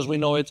world as we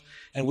know it,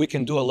 and we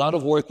can do a lot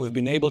of work. We've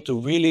been able to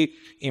really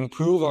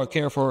improve our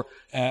care for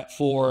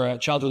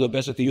childhood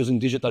obesity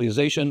using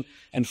digitalization.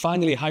 And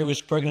finally,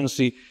 high-risk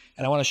pregnancy.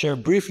 And I want to share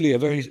briefly a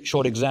very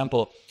short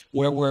example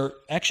where we're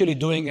actually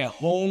doing a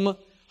home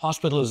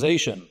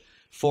hospitalization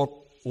for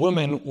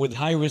women with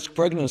high-risk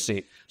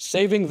pregnancy,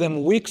 saving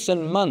them weeks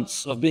and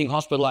months of being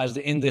hospitalized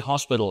in the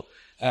hospital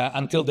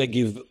until they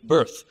give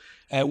birth.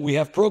 We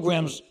have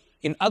programs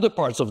in other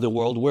parts of the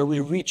world where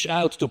we reach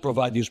out to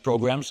provide these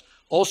programs.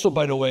 Also,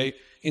 by the way,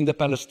 in the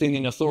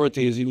Palestinian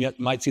authorities, you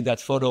might see that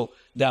photo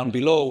down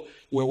below,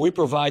 where we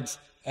provide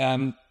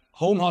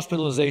home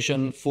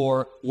hospitalization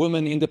for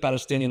women in the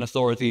Palestinian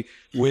Authority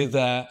with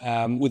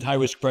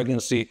high-risk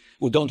pregnancy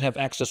who don't have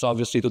access,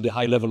 obviously, to the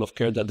high level of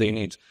care that they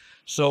need.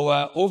 So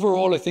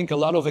overall, I think a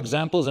lot of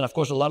examples and, of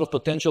course, a lot of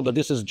potential, but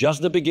this is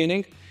just the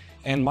beginning.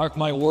 And mark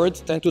my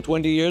words, 10 to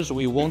 20 years,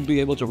 we won't be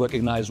able to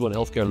recognize what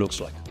healthcare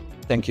looks like.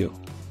 Thank you.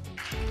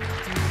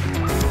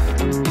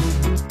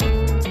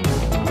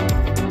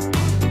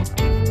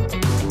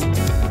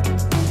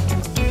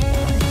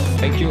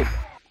 Thank you,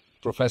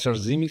 Professor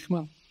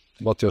Zimmerman,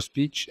 about your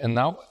speech. And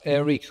now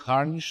Eric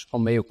Harnisch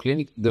from Mayo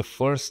Clinic, the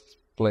first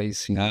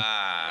place in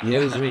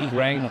Newsweek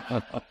ranked.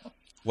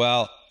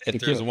 Well, if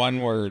there's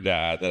one word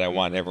that I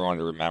want everyone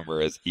to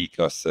remember is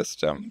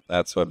ecosystem.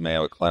 That's what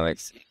Mayo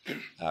Clinic's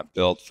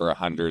built for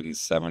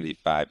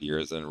 175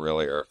 years and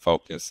really our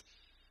focus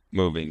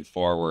moving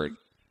forward.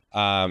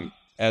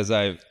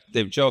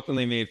 They've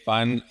jokingly made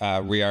fun,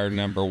 we are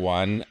number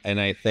one. And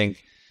I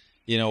think,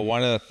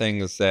 one of the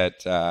things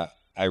that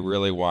I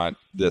really want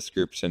this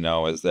group to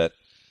know is that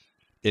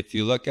if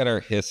you look at our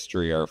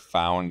history, our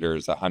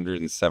founders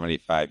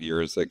 175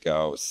 years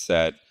ago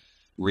said,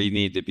 we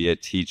need to be a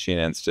teaching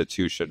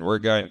institution. We're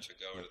going to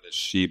go to the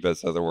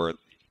Shebas of the world,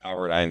 the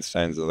Albert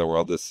Einsteins of the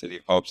world, the City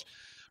of Hopes.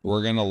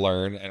 We're going to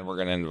learn, and we're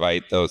going to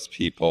invite those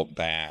people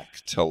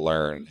back to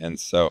learn. And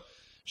so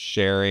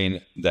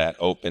sharing that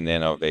open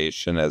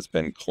innovation has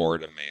been core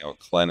to Mayo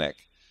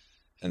Clinic.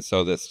 And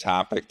so this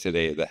topic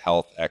today, the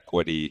health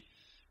equity,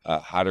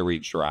 how do we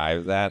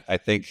drive that? I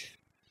think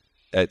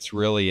it's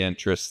really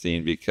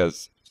interesting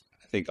because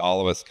I think all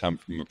of us come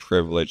from a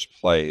privileged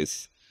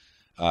place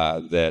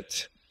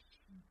that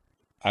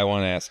I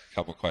want to ask a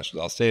couple of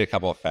questions. I'll state a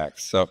couple of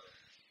facts. So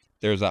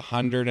there's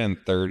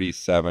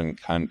 137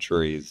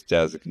 countries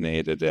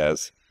designated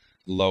as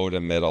low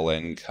to middle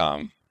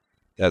income.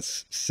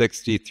 That's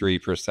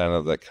 63%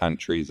 of the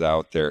countries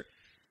out there.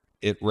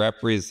 It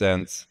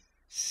represents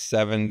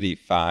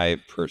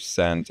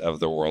 75% of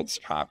the world's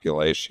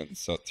population.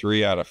 So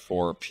 3 out of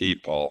 4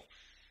 people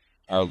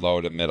are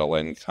low to middle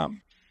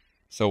income.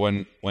 So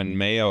when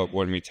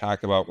we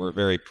talk about, we're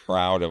very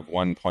proud of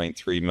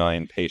 1.3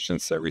 million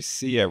patients that we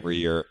see every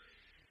year,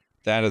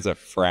 that is a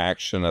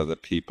fraction of the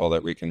people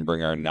that we can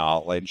bring our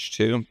knowledge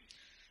to.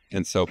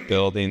 And so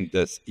building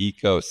this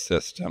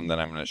ecosystem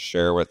that I'm going to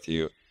share with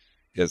you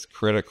is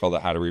critical to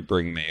how do we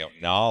bring Mayo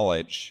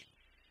knowledge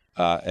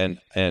and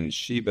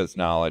Sheba's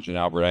knowledge and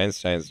Albert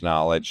Einstein's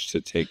knowledge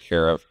to take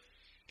care of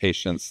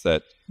patients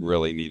that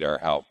really need our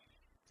help.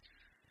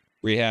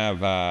 We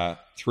have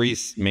 3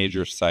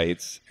 major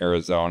sites,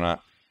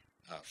 Arizona,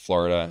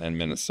 Florida, and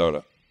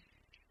Minnesota.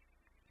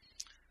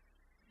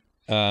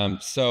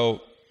 Every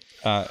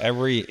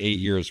 8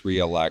 years we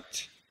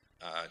elect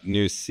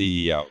new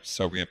CEOs.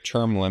 So we have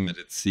term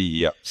limited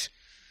CEOs.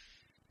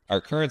 Our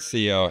current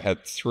CEO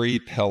had 3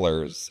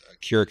 pillars,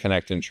 cure,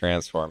 connect, and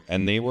transform.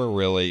 And they were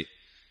really,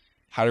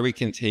 how do we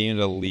continue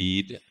to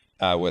lead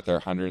with our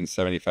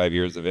 175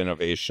 years of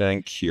innovation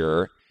and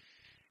cure?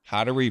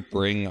 How do we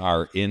bring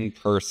our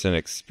in-person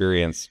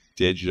experience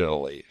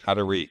digitally? How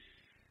do we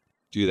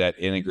do that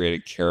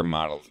integrated care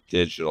model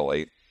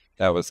digitally?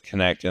 That was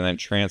connect. And then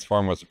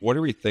transform was, what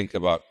do we think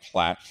about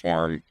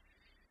platform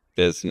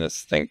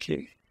business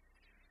thinking?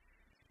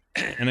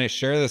 And I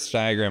share this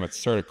diagram. It's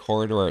sort of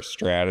core to our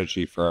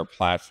strategy for our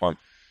platform.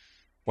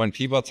 When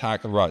people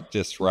talk about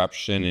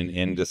disruption in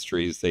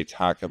industries, they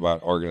talk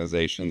about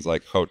organizations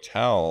like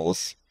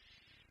hotels,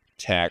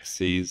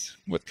 taxis,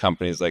 with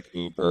companies like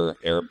Uber,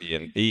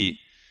 Airbnb.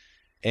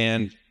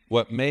 And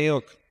what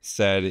Mayo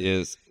said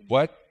is,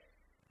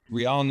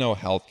 we all know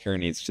healthcare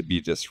needs to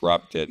be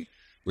disrupted.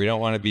 We don't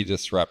want to be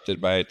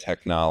disrupted by a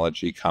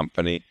technology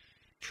company.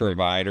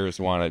 providers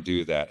want to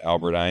do that.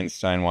 Albert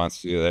Einstein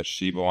wants to do that.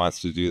 Sheba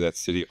wants to do that.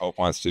 City of Hope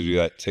wants to do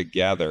that.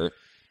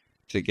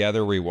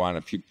 Together we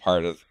want to be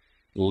part of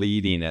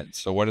leading it.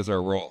 So what is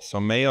our role? So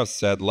Mayo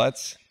said,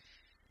 let's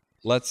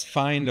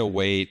find a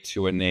way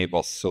to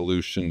enable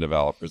solution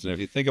developers. And if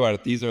you think about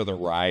it, these are the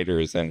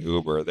riders in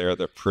Uber. They're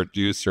the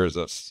producers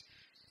of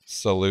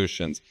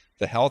solutions.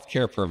 The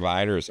healthcare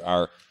providers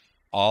are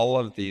all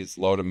of these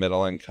low to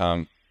middle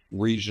income,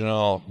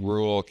 regional,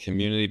 rural,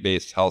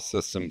 community-based health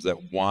systems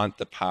that want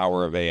the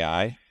power of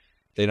AI.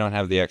 They don't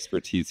have the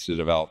expertise to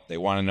develop. They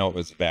want to know it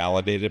was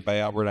validated by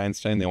Albert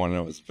Einstein. They want to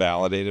know it was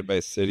validated by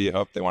City of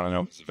Hope. They want to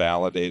know it was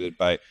validated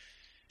by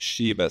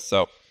Sheba.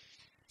 So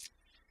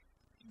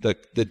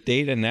the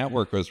data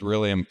network was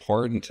really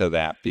important to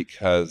that,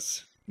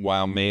 because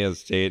while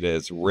Mayo's data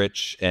is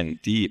rich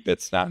and deep,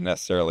 it's not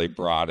necessarily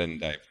broad and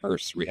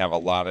diverse. We have a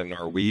lot of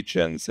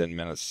Norwegians in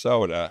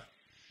Minnesota.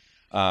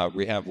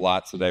 We have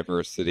lots of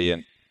diversity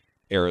in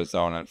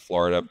Arizona and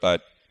Florida,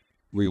 but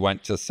we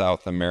went to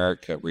South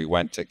America, we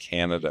went to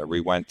Canada, we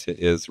went to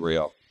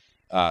Israel.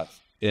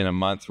 In a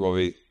month, we'll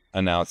be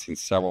announcing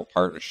several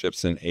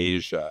partnerships in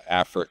Asia,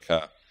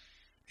 Africa,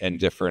 and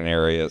different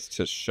areas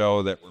to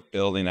show that we're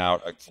building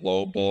out a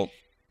global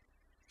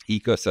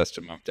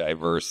ecosystem of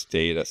diverse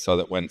data, so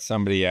that when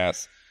somebody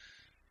asks,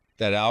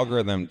 that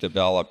algorithm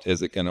developed,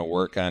 is it going to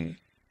work on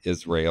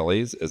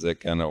Israelis? Is it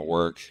going to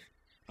work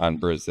on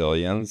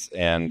Brazilians?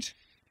 And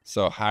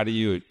so how do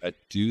you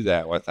do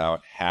that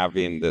without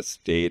having this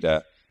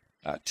data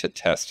to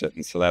test it?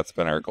 And so that's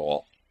been our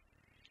goal.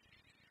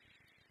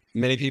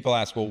 Many people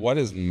ask, well, what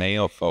is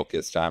Mayo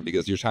focused on?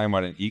 Because you're talking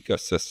about an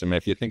ecosystem.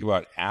 If you think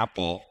about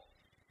Apple,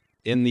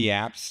 in the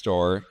App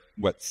Store,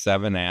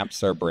 7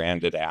 apps are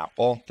branded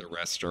Apple. The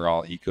rest are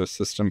all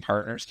ecosystem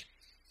partners.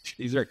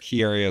 These are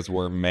key areas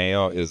where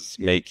Mayo is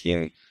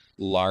making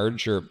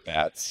larger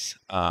bets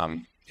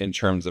in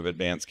terms of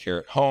advanced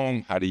care at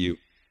home. How do you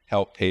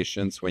help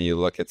patients? When you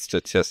look at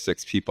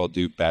statistics, people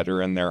do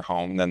better in their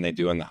home than they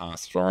do in the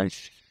hospital.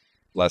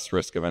 Less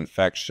risk of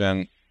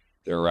infection.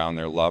 They're around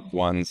their loved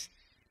ones.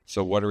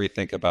 So what do we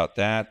think about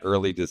that?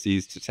 Early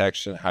disease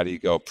detection. How do you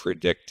go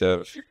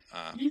predictive?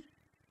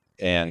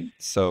 And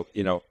so,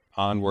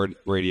 onward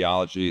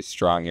radiology,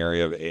 strong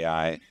area of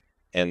AI.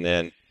 And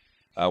then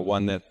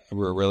one that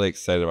we're really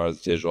excited about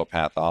is digital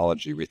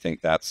pathology. We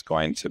think that's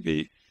going to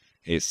be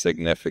a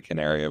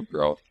significant area of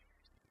growth.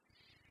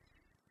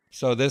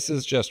 So this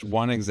is just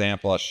one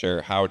example. I'll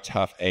share how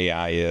tough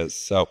AI is.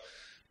 So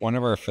one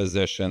of our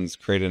physicians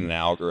created an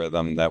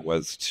algorithm that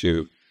was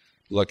to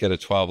look at a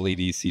 12-lead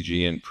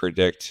ECG and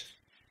predict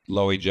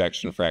low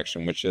ejection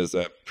fraction, which is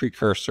a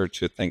precursor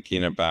to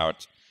thinking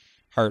about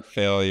heart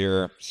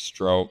failure,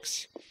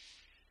 strokes.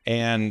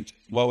 And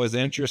what was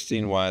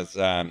interesting was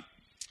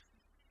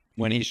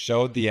when he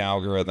showed the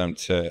algorithm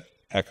to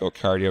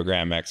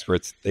echocardiogram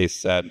experts, they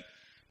said,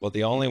 well,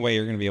 the only way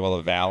you're going to be able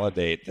to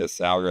validate this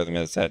algorithm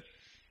is that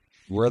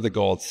we're the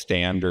gold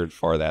standard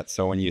for that.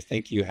 So when you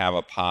think you have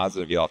a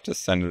positive, you'll have to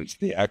send it to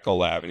the echo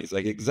lab. And he's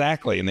like,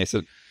 exactly. And they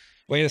said,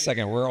 wait a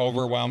second, we're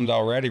overwhelmed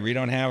already. We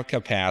don't have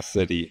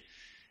capacity.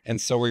 And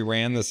so we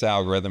ran this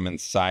algorithm in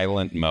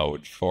silent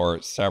mode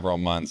for several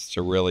months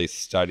to really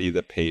study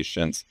the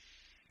patients,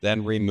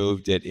 then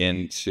removed it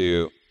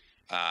into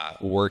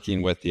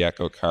working with the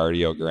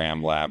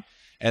echocardiogram lab.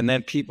 And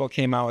then people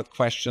came out with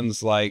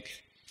questions like,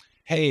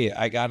 hey,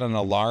 I got an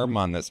alarm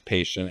on this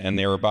patient and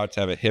they were about to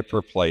have a hip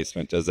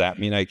replacement. Does that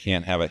mean I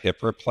can't have a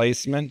hip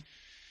replacement?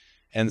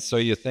 And so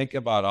you think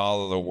about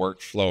all of the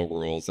workflow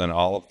rules and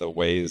all of the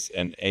ways,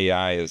 and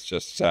AI is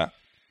just,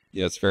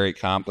 it's very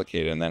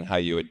complicated, and then how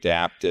you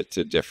adapt it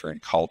to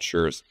different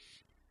cultures.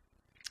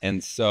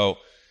 And so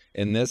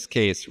in this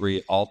case,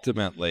 we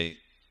ultimately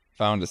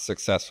found a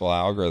successful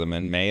algorithm,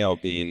 and Mayo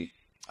being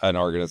an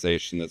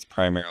organization that's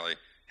primarily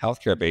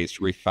healthcare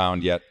based, we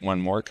found yet one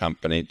more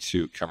company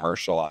to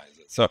commercialize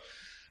it. So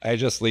I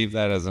just leave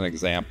that as an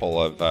example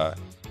of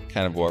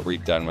kind of what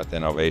we've done with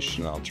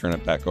innovation. I'll turn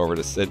it back over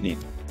to Sidney.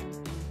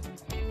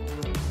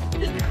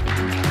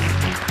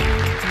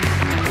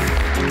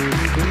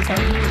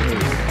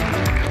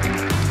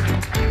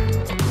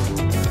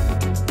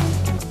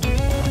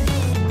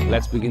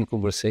 Let's begin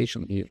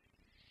conversation here.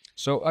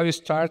 So I will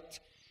start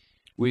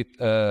with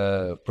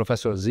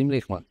Professor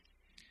Sidney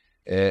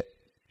Klajner.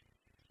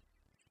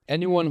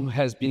 Anyone who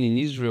has been in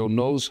Israel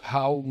knows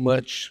how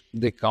much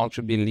the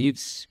country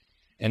believes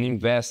and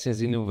invests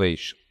in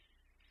innovation.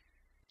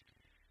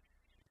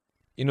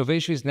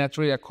 Innovation is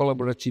naturally a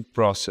collaborative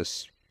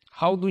process.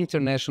 How do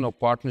international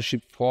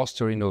partnerships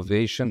foster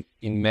innovation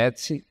in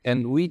medicine,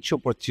 and which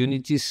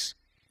opportunities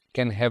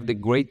can have the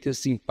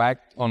greatest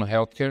impact on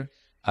healthcare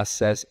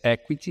access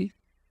equity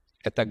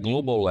at a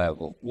global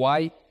level?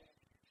 Why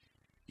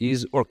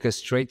is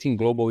orchestrating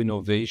global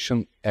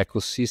innovation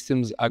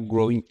ecosystems a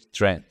growing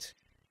trend?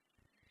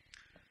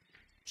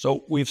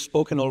 So we've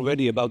spoken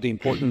already about the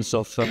importance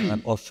of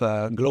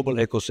global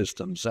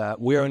ecosystems.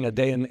 We are in a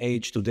day and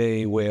age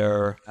today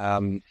where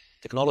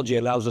technology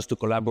allows us to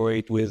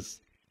collaborate with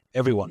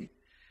everyone.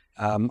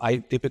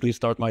 I typically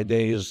start my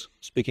days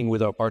speaking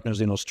with our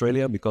partners in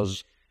Australia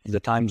because of the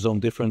time zone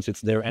difference,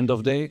 it's their end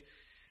of day.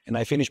 And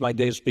I finish my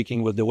days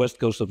speaking with the West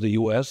Coast of the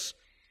US.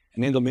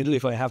 And in the middle,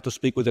 if I have to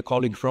speak with a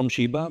colleague from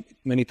Sheba,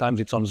 many times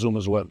it's on Zoom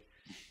as well.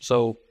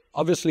 So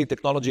obviously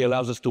technology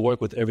allows us to work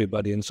with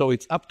everybody. And so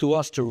it's up to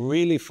us to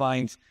really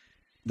find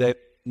the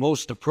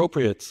most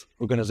appropriate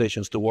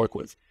organizations to work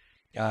with.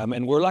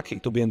 And we're lucky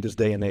to be in this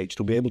day and age,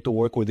 to be able to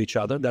work with each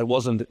other. That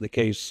wasn't the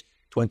case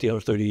 20 or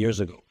 30 years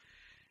ago.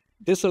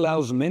 This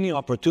allows many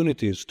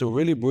opportunities to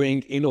really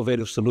bring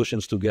innovative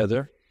solutions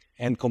together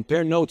and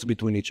compare notes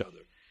between each other.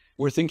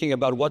 We're thinking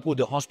about what would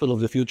the hospital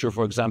of the future,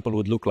 for example,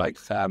 would look like.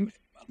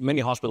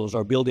 Many hospitals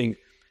are building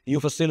new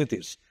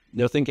facilities.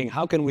 They're thinking,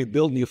 how can we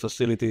build new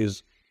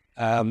facilities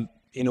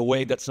in a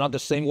way that's not the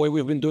same way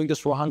we've been doing this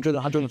for 100,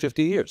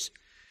 150 years?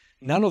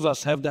 None of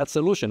us have that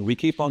solution. We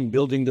keep on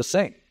building the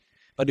same.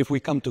 But if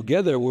we come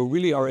together, we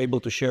really are able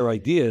to share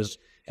ideas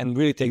and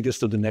really take this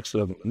to the next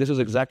level. And this is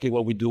exactly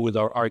what we do with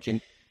our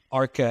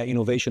ARC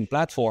innovation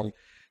platform,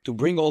 to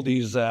bring all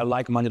these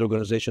like-minded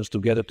organizations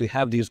together to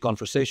have these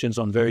conversations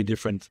on very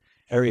different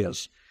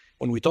areas.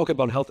 When we talk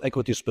about health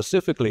equity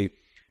specifically,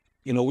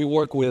 we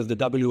work with the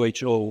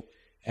WHO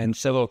and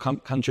several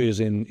countries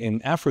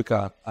in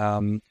Africa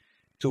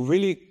to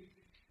really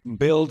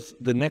build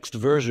the next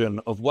version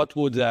of what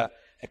would a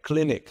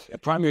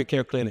primary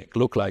care clinic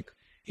look like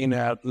in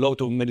a low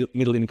to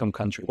middle income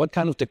country. What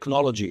kind of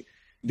technology,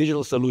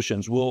 digital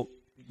solutions will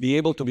be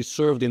able to be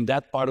served in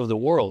that part of the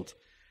world,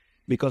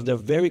 because they're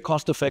very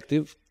cost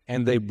effective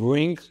and they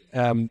bring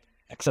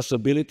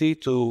accessibility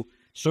to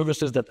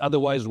services that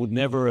otherwise would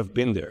never have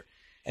been there.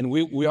 And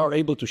we are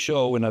able to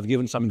show, and I've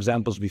given some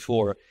examples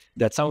before,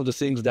 that some of the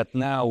things that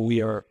now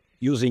we are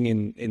using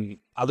in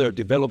other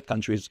developed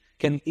countries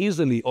can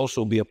easily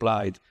also be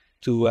applied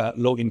to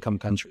low-income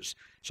countries.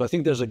 So I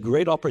think there's a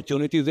great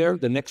opportunity there.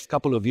 The next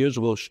couple of years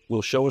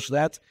will show us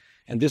that.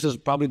 And this is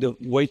probably the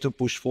way to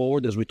push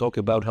forward as we talk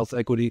about health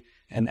equity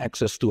and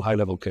access to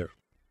high-level care.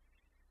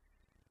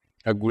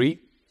 Agree.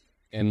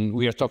 And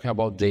we are talking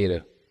about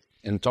data.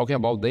 And talking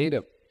about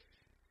data,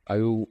 I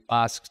will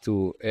ask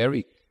to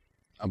Eric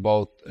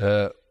about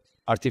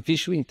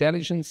artificial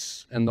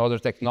intelligence and other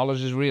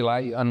technologies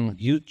rely on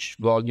huge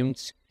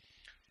volumes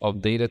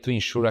of data to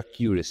ensure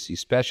accuracy,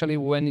 especially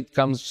when it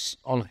comes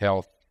on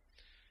health.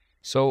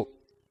 So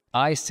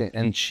Einstein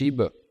and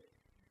Sheba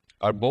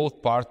are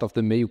both part of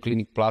the Mayo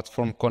Clinic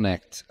platform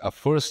Connect, a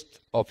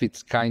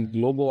first-of-its-kind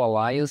global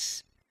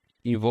alliance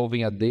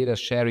involving a data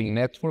sharing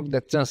network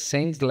that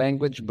transcends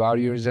language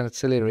barriers and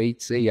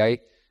accelerates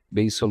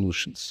AI-based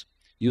solutions,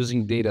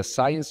 using data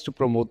science to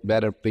promote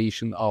better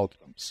patient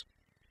outcomes.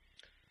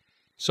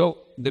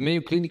 So the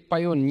Mayo Clinic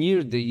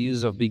pioneered the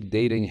use of big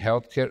data in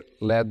healthcare,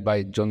 led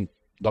by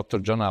Dr.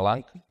 John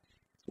Alanka,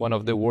 one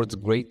of the world's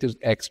greatest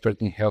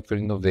experts in healthcare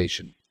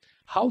innovation.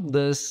 How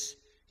does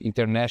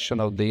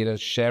international data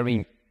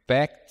sharing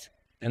impact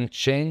and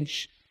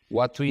change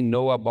what we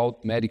know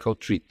about medical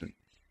treatment?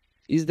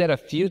 Is there a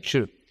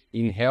future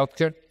in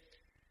healthcare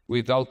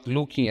without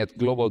looking at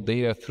global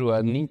data through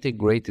an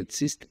integrated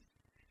system?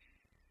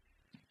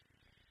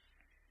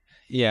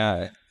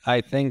 Yeah,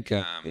 I think,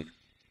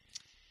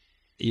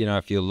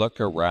 if you look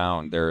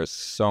around, there are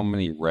so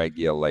many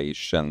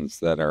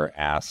regulations that are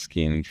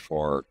asking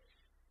for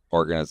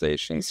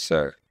organizations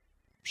to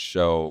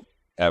show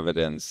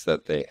evidence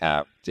that they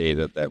have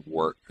data that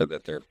work, or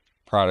that their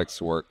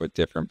products work with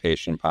different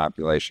patient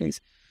populations.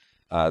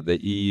 The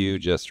EU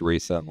just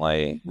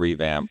recently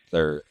revamped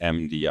their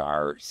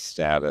MDR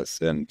status,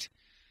 and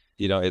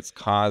it's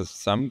caused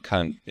some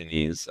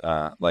companies,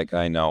 like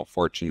I know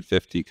Fortune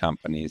 50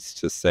 companies,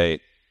 to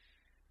say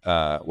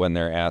when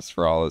they're asked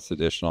for all this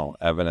additional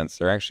evidence,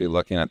 they're actually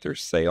looking at their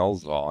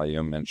sales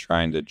volume and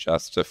trying to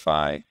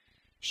justify,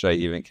 should I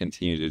even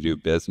continue to do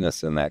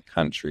business in that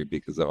country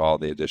because of all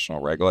the additional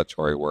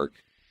regulatory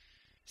work.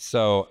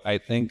 So I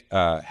think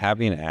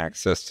having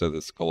access to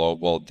this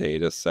global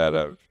data set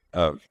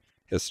of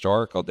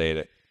historical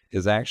data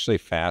is actually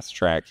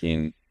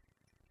fast-tracking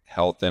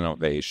health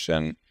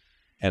innovation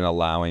and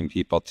allowing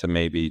people to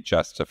maybe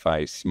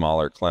justify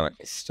smaller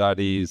clinical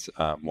studies,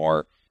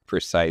 more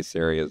precise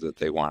areas that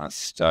they want to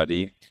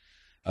study.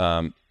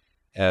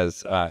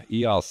 As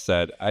Eyal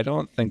said, I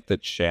don't think the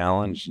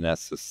challenge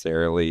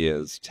necessarily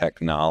is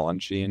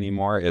technology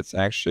anymore. It's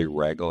actually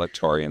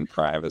regulatory and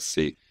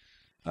privacy.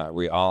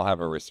 We all have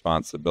a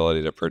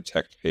responsibility to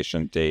protect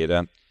patient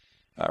data.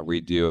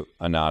 We do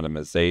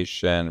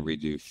anonymization, we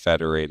do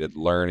federated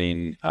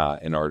learning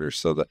in order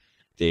so the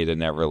data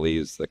never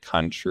leaves the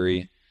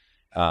country.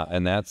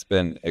 And that's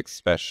been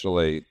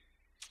especially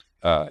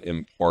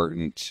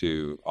important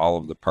to all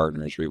of the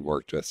partners we've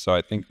worked with. So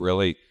I think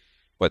really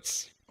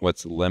what's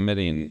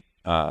limiting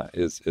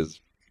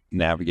is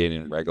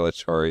navigating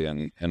regulatory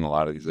in a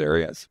lot of these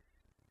areas.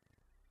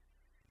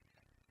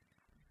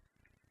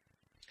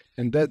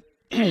 And that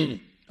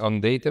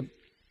on data,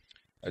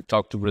 I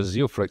talked to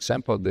Brazil, for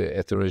example, the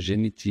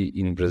heterogeneity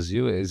in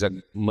Brazil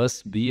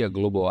must be a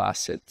global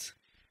asset,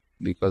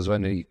 because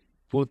when we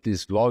put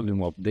this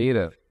volume of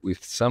data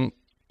with some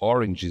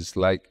oranges,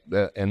 like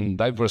the and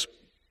diverse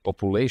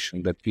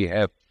population that we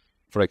have.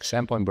 For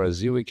example, in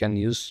Brazil, we can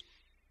use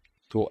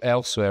to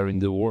elsewhere in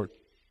the world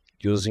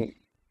using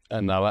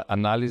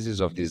analysis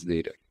of this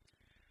data.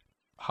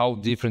 How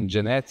different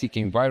genetic,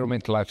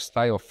 environment,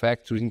 lifestyle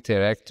factors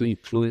interact to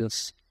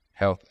influence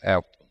health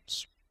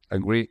outcomes.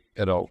 Agree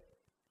at all?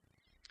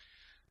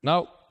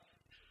 Now,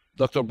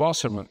 Dr.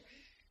 Bosserman,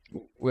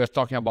 we are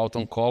talking about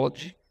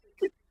oncology,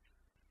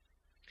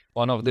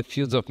 one of the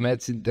fields of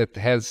medicine that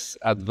has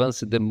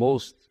advanced the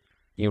most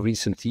in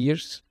recent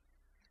years.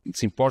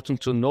 It's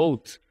important to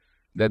note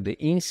that the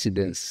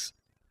incidence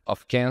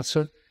of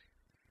cancer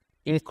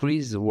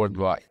increased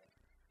worldwide,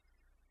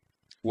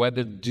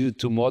 whether due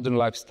to modern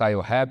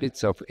lifestyle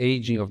habits of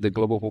aging of the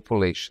global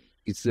population.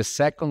 It's the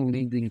second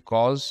leading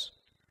cause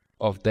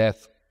of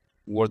death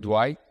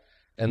worldwide,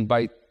 and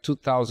by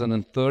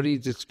 2030,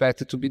 it's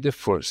expected to be the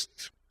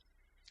first.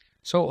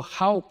 So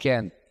how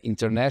can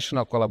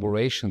international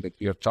collaboration that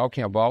we are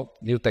talking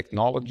about, new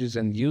technologies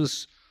and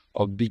use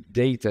of big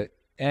data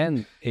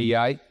and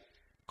AI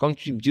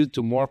contribute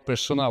to more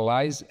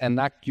personalized and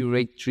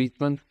accurate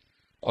treatment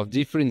of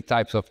different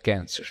types of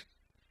cancer?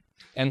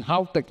 And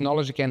how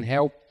technology can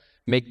help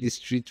make this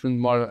treatment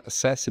more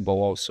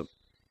accessible also?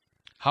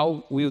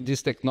 How will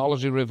this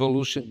technology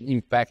revolution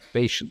impact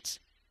patients?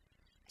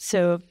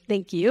 So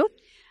thank you.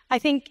 I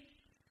think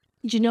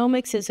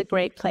genomics is a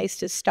great place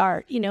to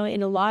start. You know,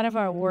 in a lot of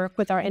our work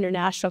with our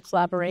international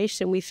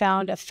collaboration, we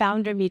found a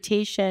founder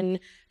mutation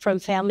from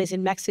families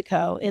in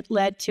Mexico. It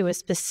led to a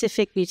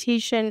specific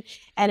mutation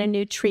and a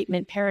new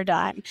treatment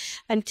paradigm.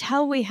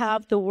 Until we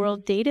have the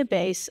world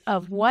database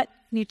of what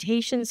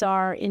mutations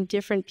are in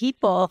different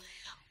people,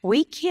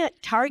 we can't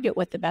target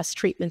what the best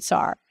treatments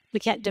are. We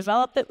can't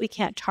develop it, we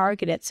can't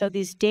target it. So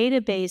these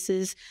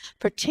databases,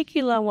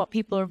 particularly on what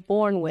people are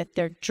born with,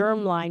 their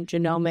germline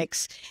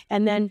genomics,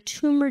 and then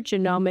tumor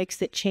genomics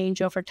that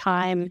change over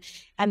time,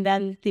 and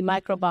then the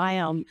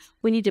microbiome.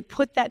 We need to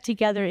put that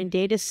together in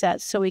data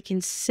sets so we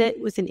can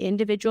sit with an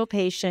individual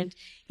patient.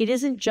 It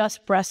isn't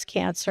just breast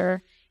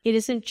cancer. It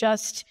isn't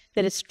just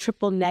that it's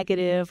triple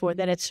negative or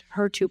that it's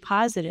HER2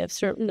 positive,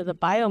 certain of the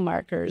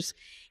biomarkers.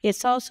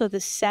 It's also the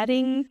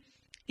setting,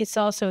 it's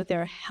also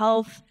their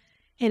health,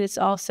 and it's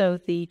also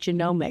the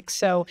genomics.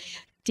 So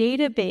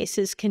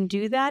databases can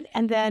do that.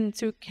 And then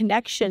through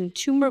connection,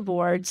 tumor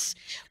boards,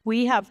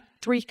 we have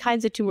 3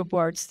 kinds of tumor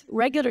boards: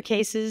 regular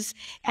cases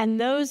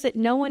and those that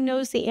no one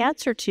knows the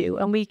answer to.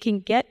 And we can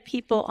get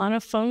people on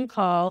a phone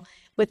call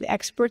with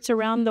experts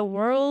around the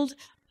world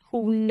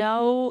who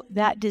know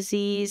that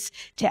disease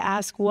to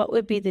ask what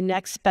would be the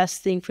next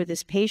best thing for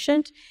this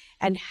patient,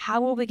 and how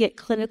will we get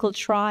clinical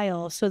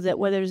trials so that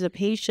whether there's a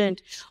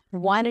patient,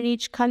 1 in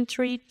each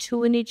country,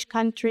 2 in each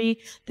country,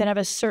 that have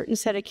a certain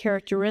set of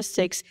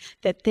characteristics,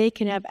 that they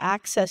can have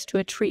access to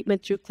a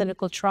treatment through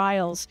clinical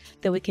trials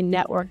that we can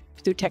network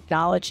through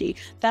technology.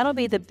 That'll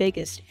be the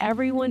biggest.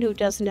 Everyone who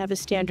doesn't have a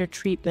standard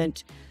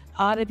treatment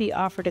ought to be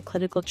offered a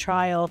clinical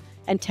trial,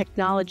 and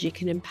technology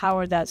can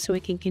empower that so we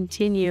can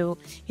continue,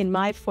 in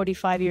my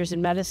 45 years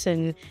in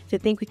medicine, to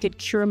think we could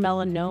cure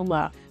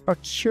melanoma or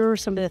cure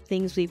some of the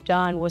things we've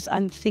done was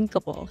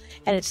unthinkable.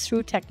 And it's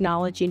through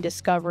technology and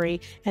discovery,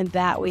 and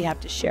that we have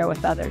to share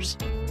with others.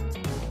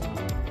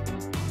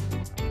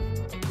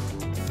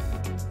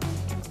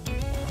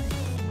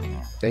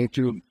 Thank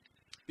you.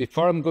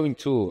 Before I'm going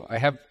to, I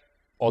have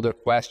other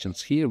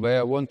questions here, but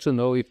I want to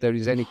know if there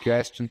is any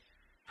question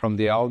from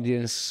the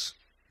audience.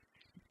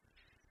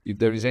 If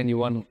there is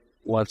anyone who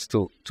wants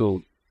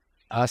to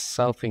ask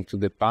something to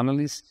the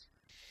panelists.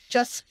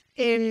 Just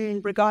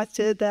in regards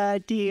to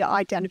the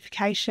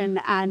de-identification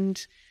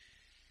and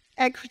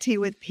equity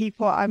with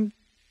people, I'm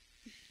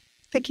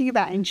thinking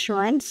about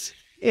insurance.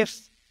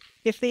 If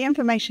the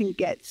information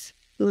gets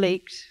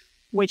leaked,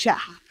 which it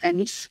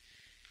happens,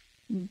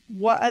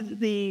 what are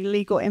the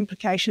legal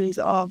implications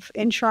of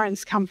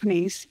insurance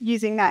companies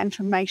using that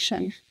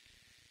information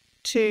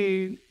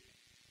to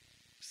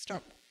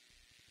stop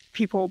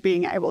people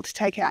being able to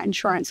take out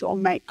insurance or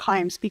make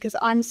claims? Because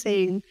I'm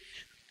seeing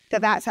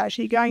that that's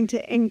actually going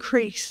to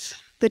increase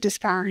the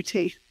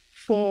disparity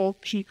for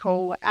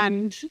people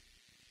and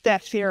their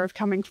fear of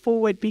coming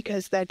forward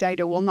because their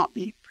data will not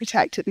be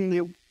protected and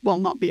they will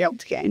not be able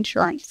to get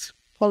insurance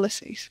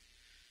policies.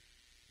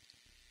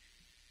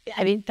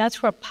 I mean,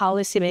 that's where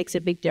policy makes a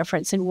big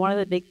difference. And one of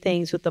the big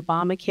things with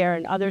Obamacare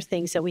and other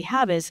things that we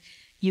have is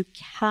you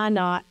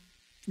cannot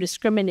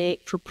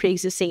discriminate for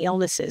pre-existing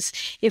illnesses.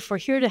 If we're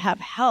here to have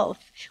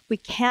health, we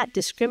can't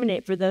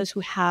discriminate for those who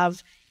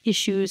have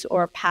issues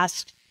or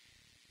past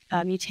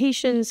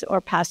mutations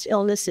or past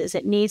illnesses.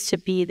 It needs to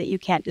be that you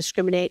can't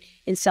discriminate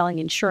in selling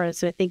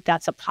insurance. And I think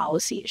that's a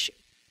policy issue.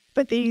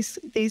 But these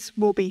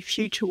will be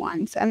future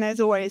ones. And there's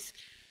always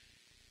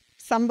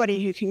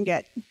somebody who can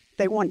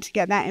they want to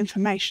get that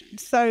information.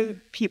 So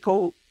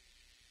people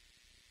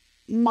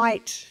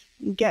might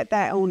get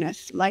their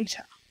illness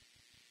later.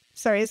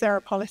 So is there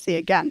a policy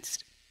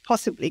against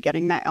possibly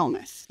getting that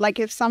illness? Like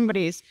if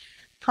somebody is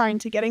prone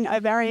to getting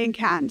ovarian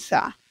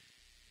cancer,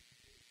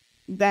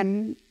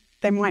 then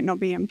they might not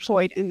be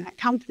employed in that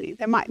company.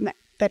 They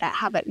don't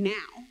have it now,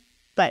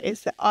 but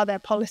are there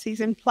policies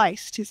in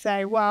place to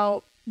say,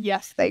 well,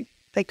 yes, they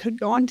could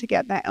go on to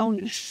get their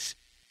illness,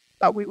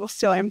 but we will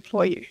still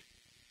employ you?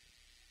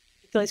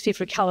 I feel like speak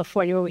for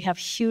California, where we have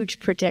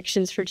huge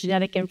protections for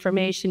genetic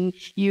information.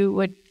 You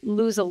would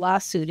lose a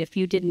lawsuit if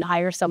you didn't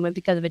hire someone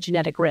because of a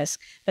genetic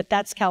risk. But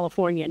that's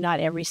California. Not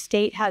every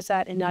state has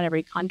that, and not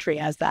every country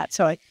has that.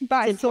 But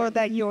I saw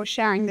that you're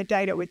sharing the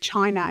data with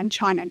China, and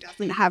China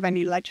doesn't have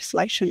any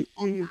legislation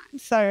on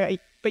that.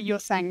 But you're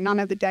saying none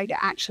of the data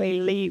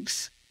actually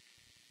leaves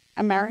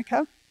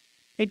America?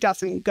 It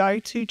doesn't go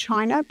to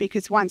China,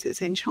 because once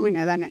it's in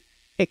China, then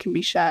it can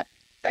be shared.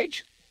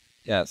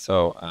 Yeah,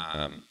 so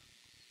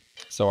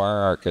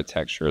our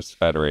architecture is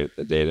federated.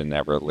 The data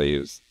never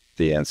leaves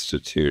the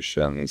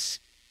institution's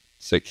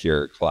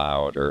secure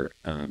cloud,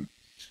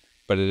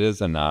 but it is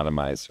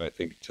anonymized. So I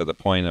think to the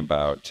point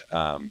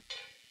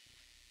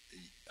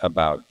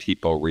about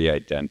people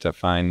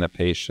re-identifying the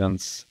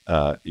patients,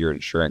 your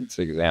insurance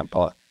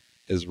example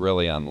is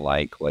really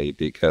unlikely,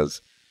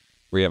 because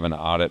we have an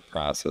audit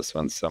process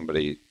when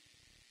somebody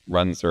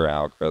runs their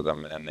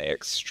algorithm and they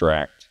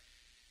extract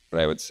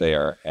what I would say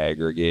are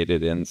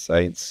aggregated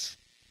insights,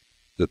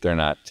 that they're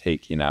not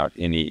taking out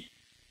any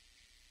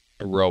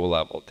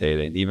row-level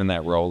data. And even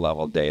that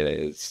row-level data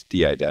is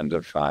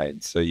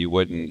de-identified, so you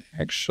wouldn't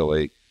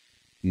actually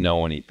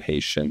know any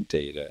patient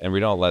data. And we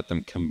don't let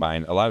them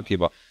combine. A lot of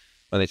people,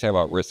 when they talk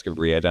about risk of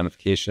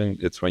re-identification,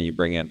 it's when you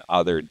bring in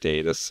other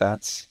data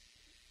sets,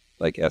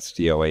 like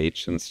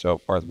SDOH and so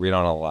forth. We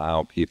don't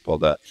allow people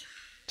to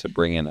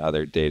bring in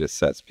other data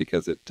sets,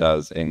 because it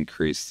does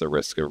increase the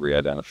risk of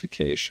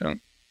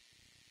re-identification.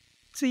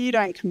 So you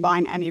don't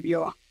combine any of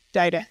your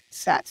data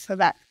sets, so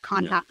that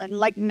can't happen.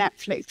 Like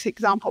Netflix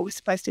example was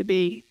supposed to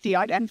be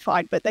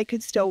de-identified, but they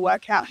could still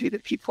work out who the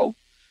people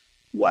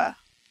were.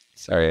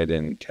 Sorry, I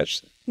didn't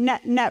catch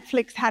that.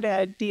 Netflix had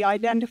a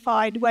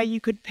de-identified where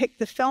you could pick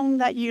the film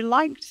that you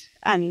liked,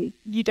 and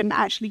you didn't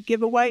actually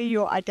give away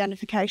your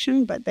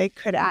identification, but they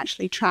could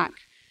actually track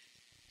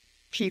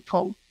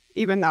people,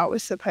 even though it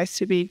was supposed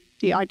to be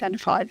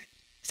de-identified.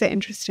 It's an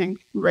interesting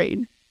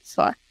read.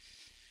 So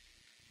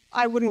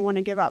I wouldn't want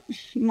to give up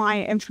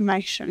my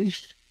information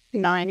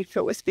knowing if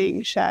it was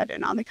being shared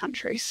in other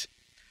countries.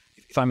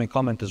 If I may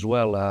comment as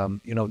well,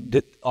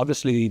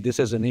 obviously this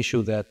is an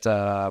issue that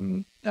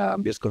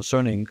is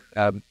concerning.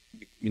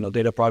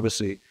 Data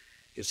privacy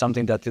is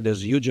something that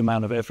there's a huge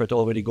amount of effort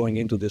already going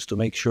into this to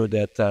make sure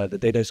that the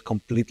data is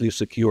completely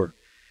secure.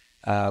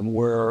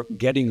 We're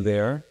getting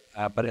there,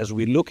 but as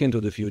we look into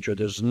the future,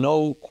 there's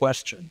no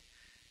question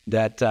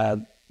that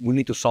we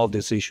need to solve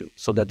this issue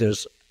so that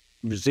there's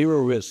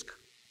zero risk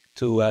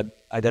to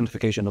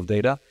identification of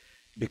data,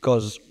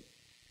 because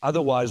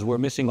otherwise we're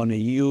missing on a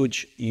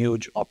huge,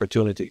 huge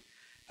opportunity.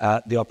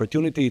 The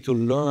opportunity to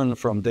learn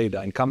from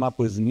data and come up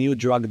with new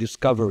drug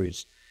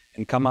discoveries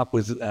and come up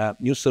with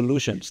new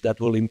solutions that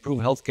will improve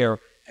healthcare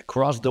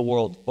across the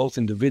world, both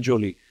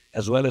individually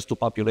as well as to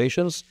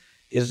populations,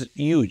 is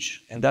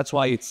huge. And that's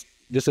why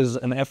this is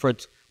an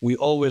effort we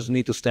always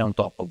need to stay on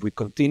top of. We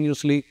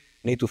continuously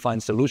need to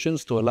find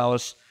solutions to allow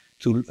us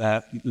to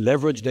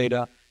leverage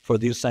data for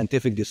these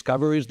scientific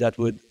discoveries that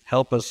would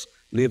help us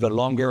live a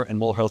longer and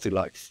more healthy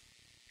life.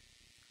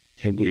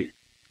 Thank you.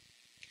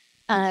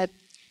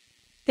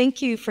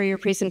 Thank you for your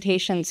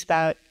presentations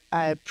about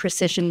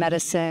precision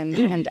medicine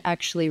and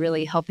actually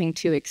really helping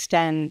to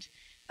extend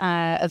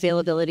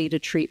availability to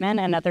treatment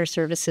and other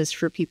services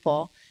for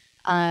people.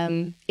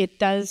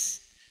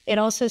 It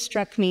also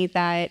struck me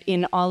that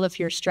in all of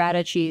your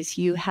strategies,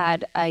 you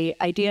had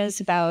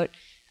ideas about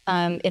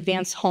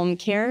advanced home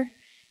care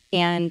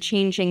and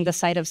changing the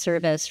site of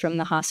service from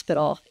the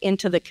hospital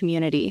into the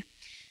community.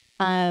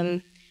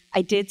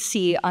 I did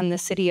see on the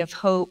City of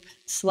Hope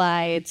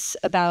slides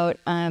about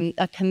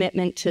a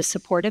commitment to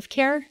supportive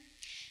care.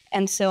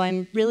 And so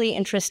I'm really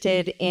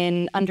interested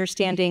in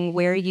understanding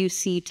where you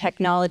see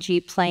technology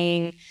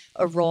playing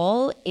a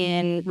role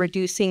in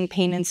reducing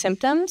pain and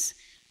symptoms,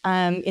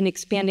 in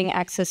expanding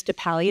access to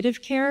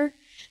palliative care,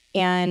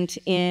 and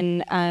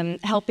in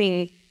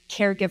helping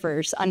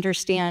caregivers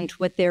understand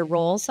what their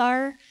roles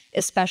are,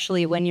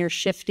 especially when you're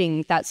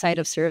shifting that site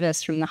of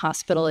service from the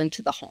hospital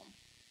into the home.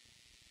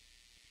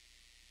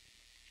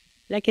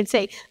 I can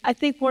say, I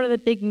think one of the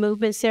big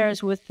movements there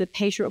is with the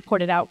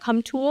patient-reported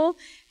outcome tool,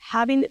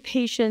 having the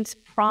patients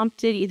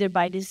prompted either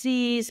by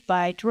disease,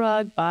 by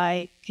drug,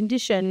 by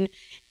condition,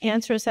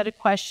 answer a set of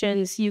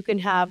questions. You can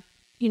have,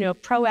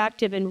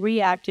 proactive and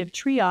reactive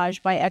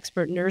triage by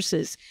expert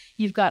nurses.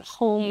 You've got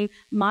home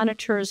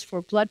monitors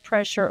for blood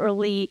pressure,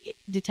 early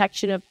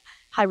detection of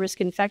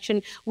high-risk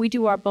infection. We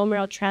do our bone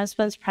marrow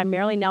transplants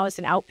primarily now as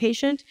an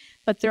outpatient,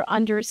 but they're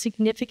under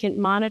significant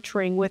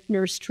monitoring with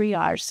nurse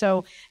triage.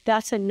 So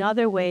that's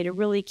another way to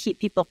really keep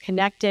people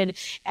connected.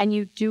 And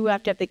you do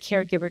have to have the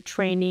caregiver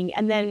training,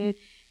 and then,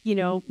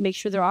 make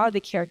sure there are the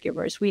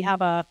caregivers. We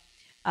have a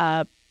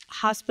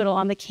hospital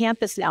on the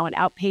campus now, an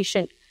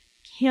outpatient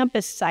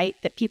campus site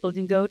that people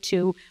can go to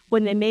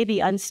when they may be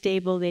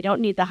unstable. They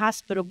don't need the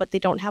hospital, but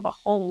they don't have a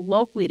home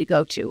locally to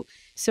go to.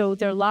 So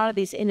there are a lot of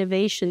these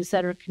innovations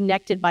that are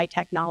connected by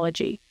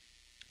technology.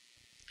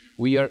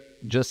 We are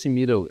just in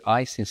middle,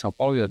 Einstein, São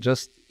Paulo, we are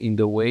just in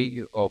the way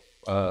of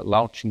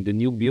launching the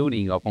new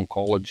building of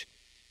oncology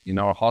in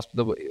our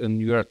hospital. And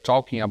we are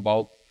talking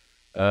about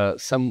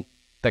some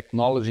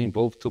technology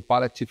involved to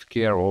palliative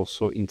care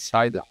also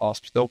inside the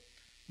hospital,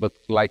 but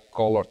like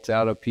color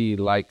therapy,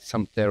 like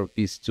some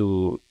therapies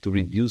to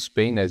reduce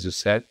pain, as you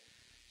said.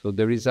 So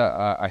there is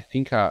I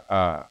think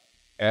a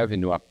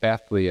avenue, a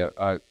pathway,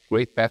 a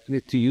great pathway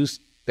to use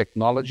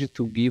technology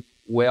to give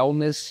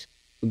wellness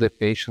to the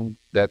patient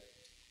that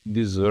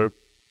deserve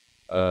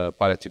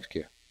palliative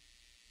care.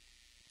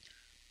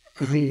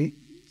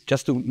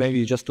 Just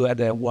to add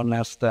one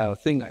last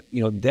thing,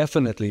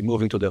 definitely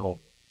moving to the home.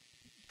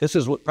 This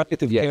is what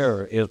palliative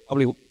care is,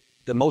 probably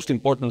the most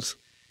important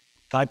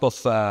type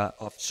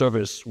of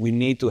service we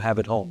need to have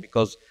at home,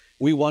 because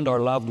we want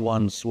our loved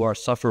ones who are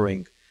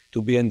suffering to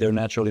be in their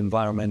natural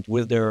environment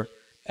with their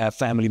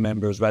family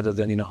members rather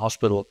than in a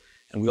hospital.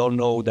 And we all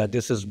know that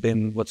this has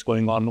been what's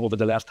going on over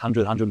the last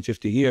 100,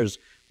 150 years,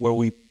 where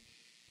we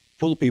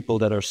pull people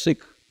that are sick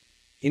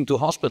into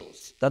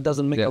hospitals. That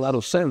doesn't make a lot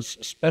of sense,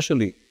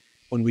 especially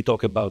when we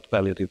talk about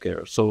palliative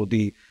care. So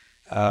the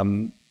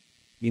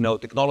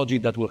technology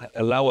that will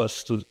allow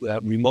us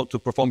to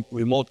perform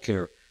remote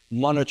care,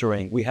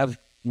 monitoring. We have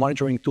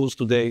monitoring tools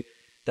today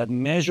that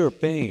measure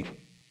pain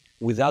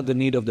without the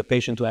need of the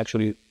patient to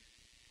actually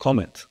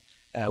comment.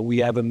 We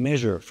have a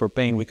measure for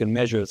pain we can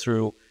measure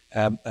through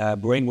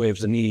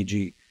brainwaves and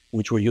EEG,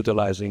 which we're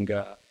utilizing.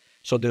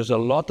 So there's a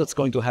lot that's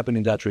going to happen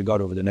in that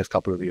regard over the next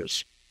couple of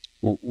years.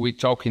 We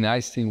talk in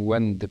Einstein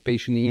when the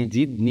patient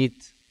indeed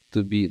needs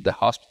to be at the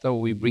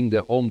hospital, we bring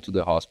the home to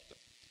the hospital.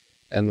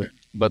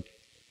 But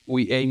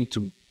we aim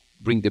to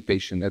bring the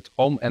patient at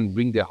home and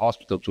bring the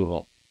hospital to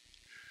home.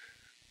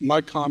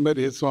 My comment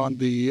is on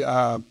the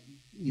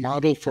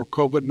model for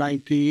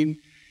COVID-19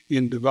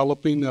 in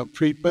developing a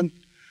treatment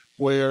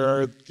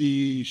where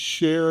the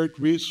shared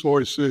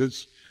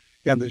resources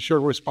and the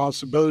shared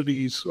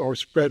responsibilities are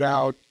spread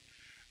out.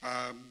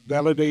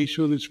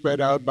 Validation is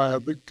spread out by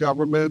the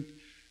government,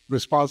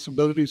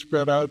 responsibility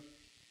spread out,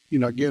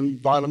 again,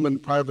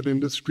 government, private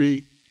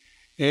industry,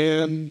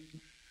 and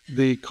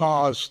the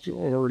cost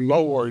are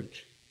lowered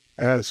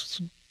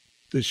as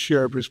the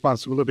shared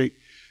responsibility.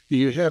 Do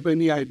you have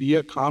any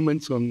idea,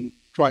 comments on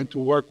trying to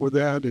work with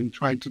that and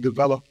trying to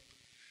develop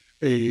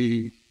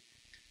a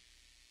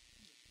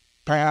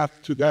path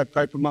to that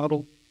type of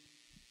model?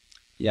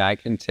 Yeah, I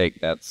can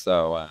take that.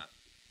 So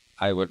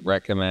I would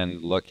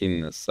recommend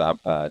looking this up.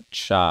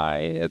 CHAI,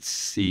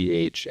 it's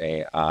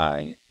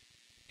CHAI.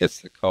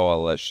 It's the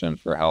Coalition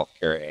for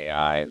Healthcare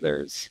AI.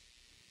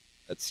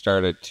 It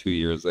started 2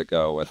 years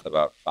ago with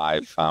about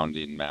 5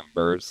 founding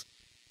members.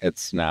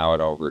 It's now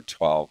at over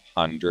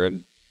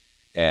 1,200.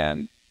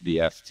 And the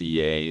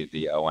FDA,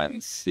 the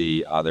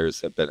ONC,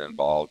 others have been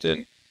involved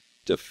in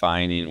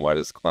defining what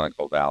does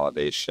clinical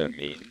validation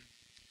mean.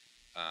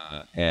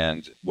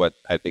 And what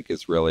I think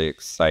is really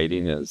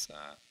exciting is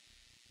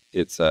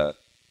it's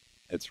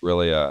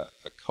really a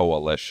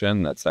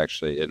coalition that's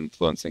actually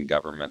influencing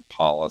government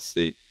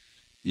policy.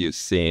 You've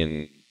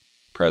seen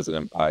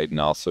President Biden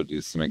also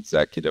do some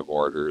executive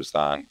orders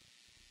on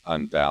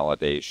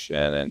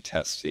validation and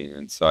testing,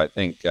 and so I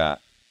think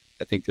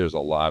there's a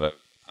lot of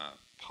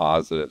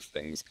positive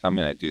things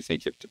coming. I do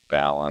think you have to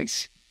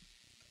balance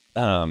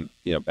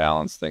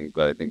things,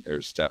 but I think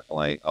there's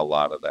definitely a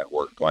lot of that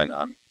work going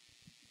on.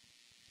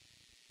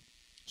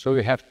 So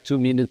we have 2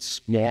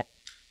 minutes more.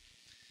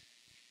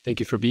 Thank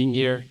you for being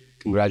here.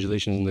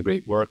 Congratulations on the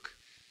great work.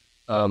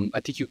 I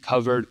think you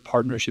covered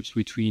partnerships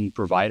between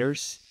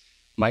providers.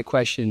 My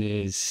question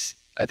is,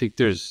 I think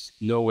there's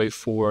no way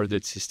forward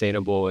that's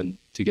sustainable and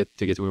to get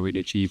to where we'd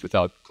achieve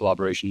without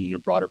collaboration in a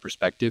broader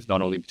perspective,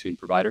 not only between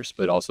providers,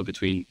 but also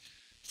between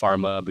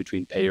pharma,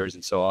 between payers,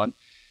 and so on.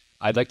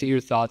 I'd like to hear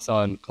your thoughts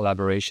on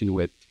collaboration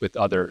with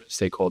other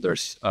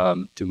stakeholders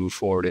to move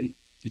forward and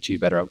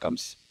achieve better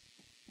outcomes.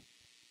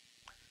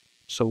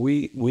 So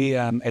we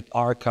at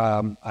ARC,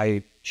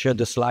 I shared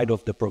the slide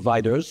of the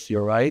providers,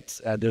 you're right.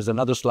 There's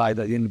another slide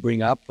I didn't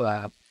bring up,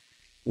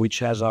 which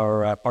has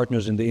our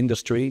partners in the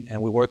industry.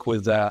 And we work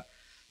with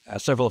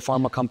several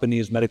pharma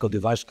companies, medical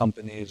device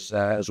companies,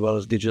 as well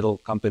as digital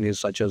companies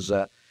such as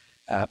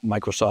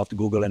Microsoft,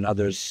 Google, and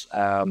others,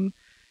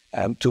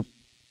 to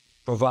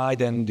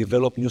provide and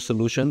develop new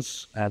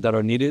solutions that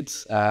are needed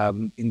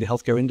in the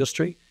healthcare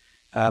industry.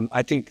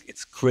 I think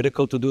it's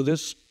critical to do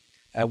this.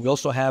 We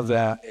also have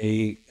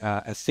a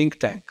think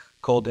tank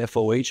called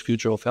FOH,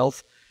 Future of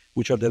Health,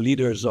 which are the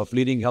leaders of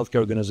leading healthcare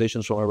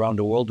organizations from around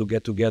the world who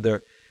get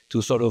together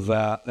to sort of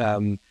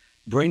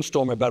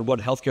brainstorm about what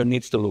healthcare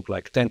needs to look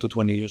like 10 to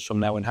 20 years from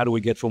now, and how do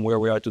we get from where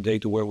we are today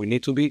to where we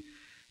need to be.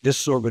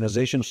 This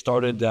organization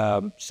started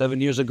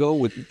 7 years ago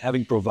with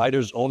having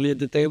providers only at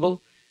the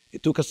table.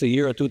 It took us a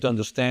year or two to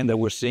understand that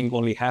we're seeing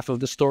only half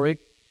of the story.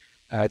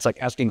 It's like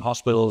asking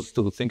hospitals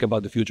to think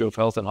about the future of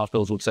health, and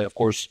hospitals would say, of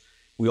course,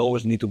 We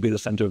always need to be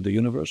the center of the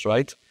universe,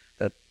 right?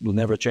 That will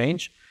never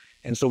change.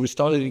 And so we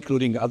started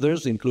including others,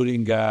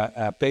 including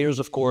payers,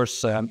 of course,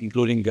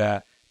 including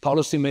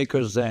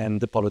policymakers and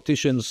the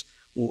politicians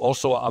who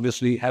also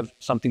obviously have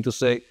something to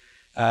say,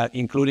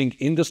 including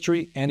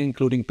industry and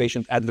including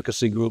patient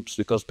advocacy groups,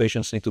 because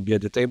patients need to be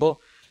at the table.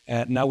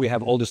 Now we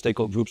have all the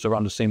stakeholder groups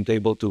around the same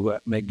table to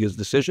make these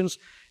decisions.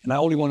 And I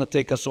only want to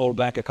take us all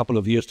back a couple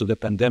of years to the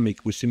pandemic.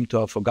 We seem to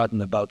have forgotten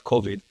about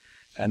COVID,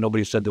 and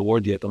nobody said the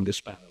word yet on this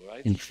panel,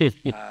 right?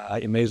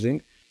 Amazing.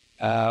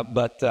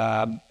 But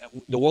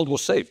the world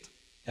was saved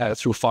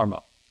through pharma.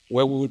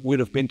 Where we would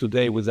have been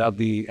today without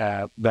the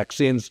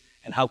vaccines,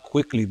 and how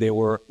quickly we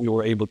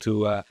were able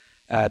to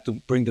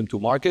bring them to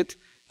market.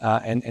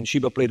 And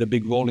Sheba played a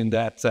big role in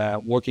that,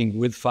 working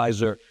with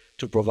Pfizer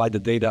to provide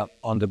the data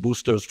on the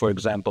boosters, for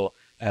example,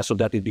 so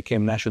that it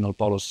became national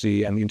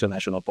policy and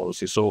international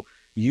policy. So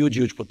huge,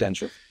 huge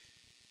potential.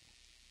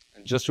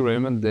 Just to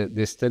remember,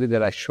 the study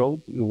that I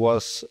showed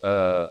was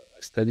a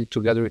study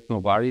together with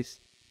Novartis,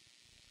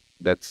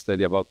 that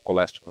study about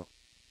cholesterol.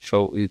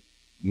 So it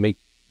made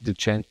the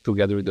change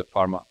together with the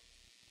pharma.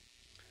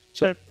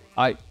 So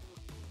I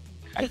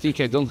think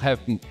I don't have,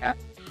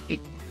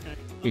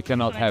 we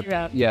cannot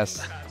have,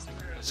 yes.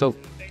 So,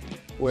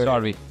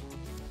 sorry.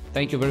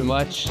 Thank you very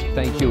much.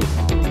 Thank you.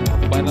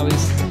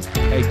 Finalists,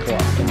 8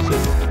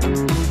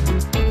 o'clock.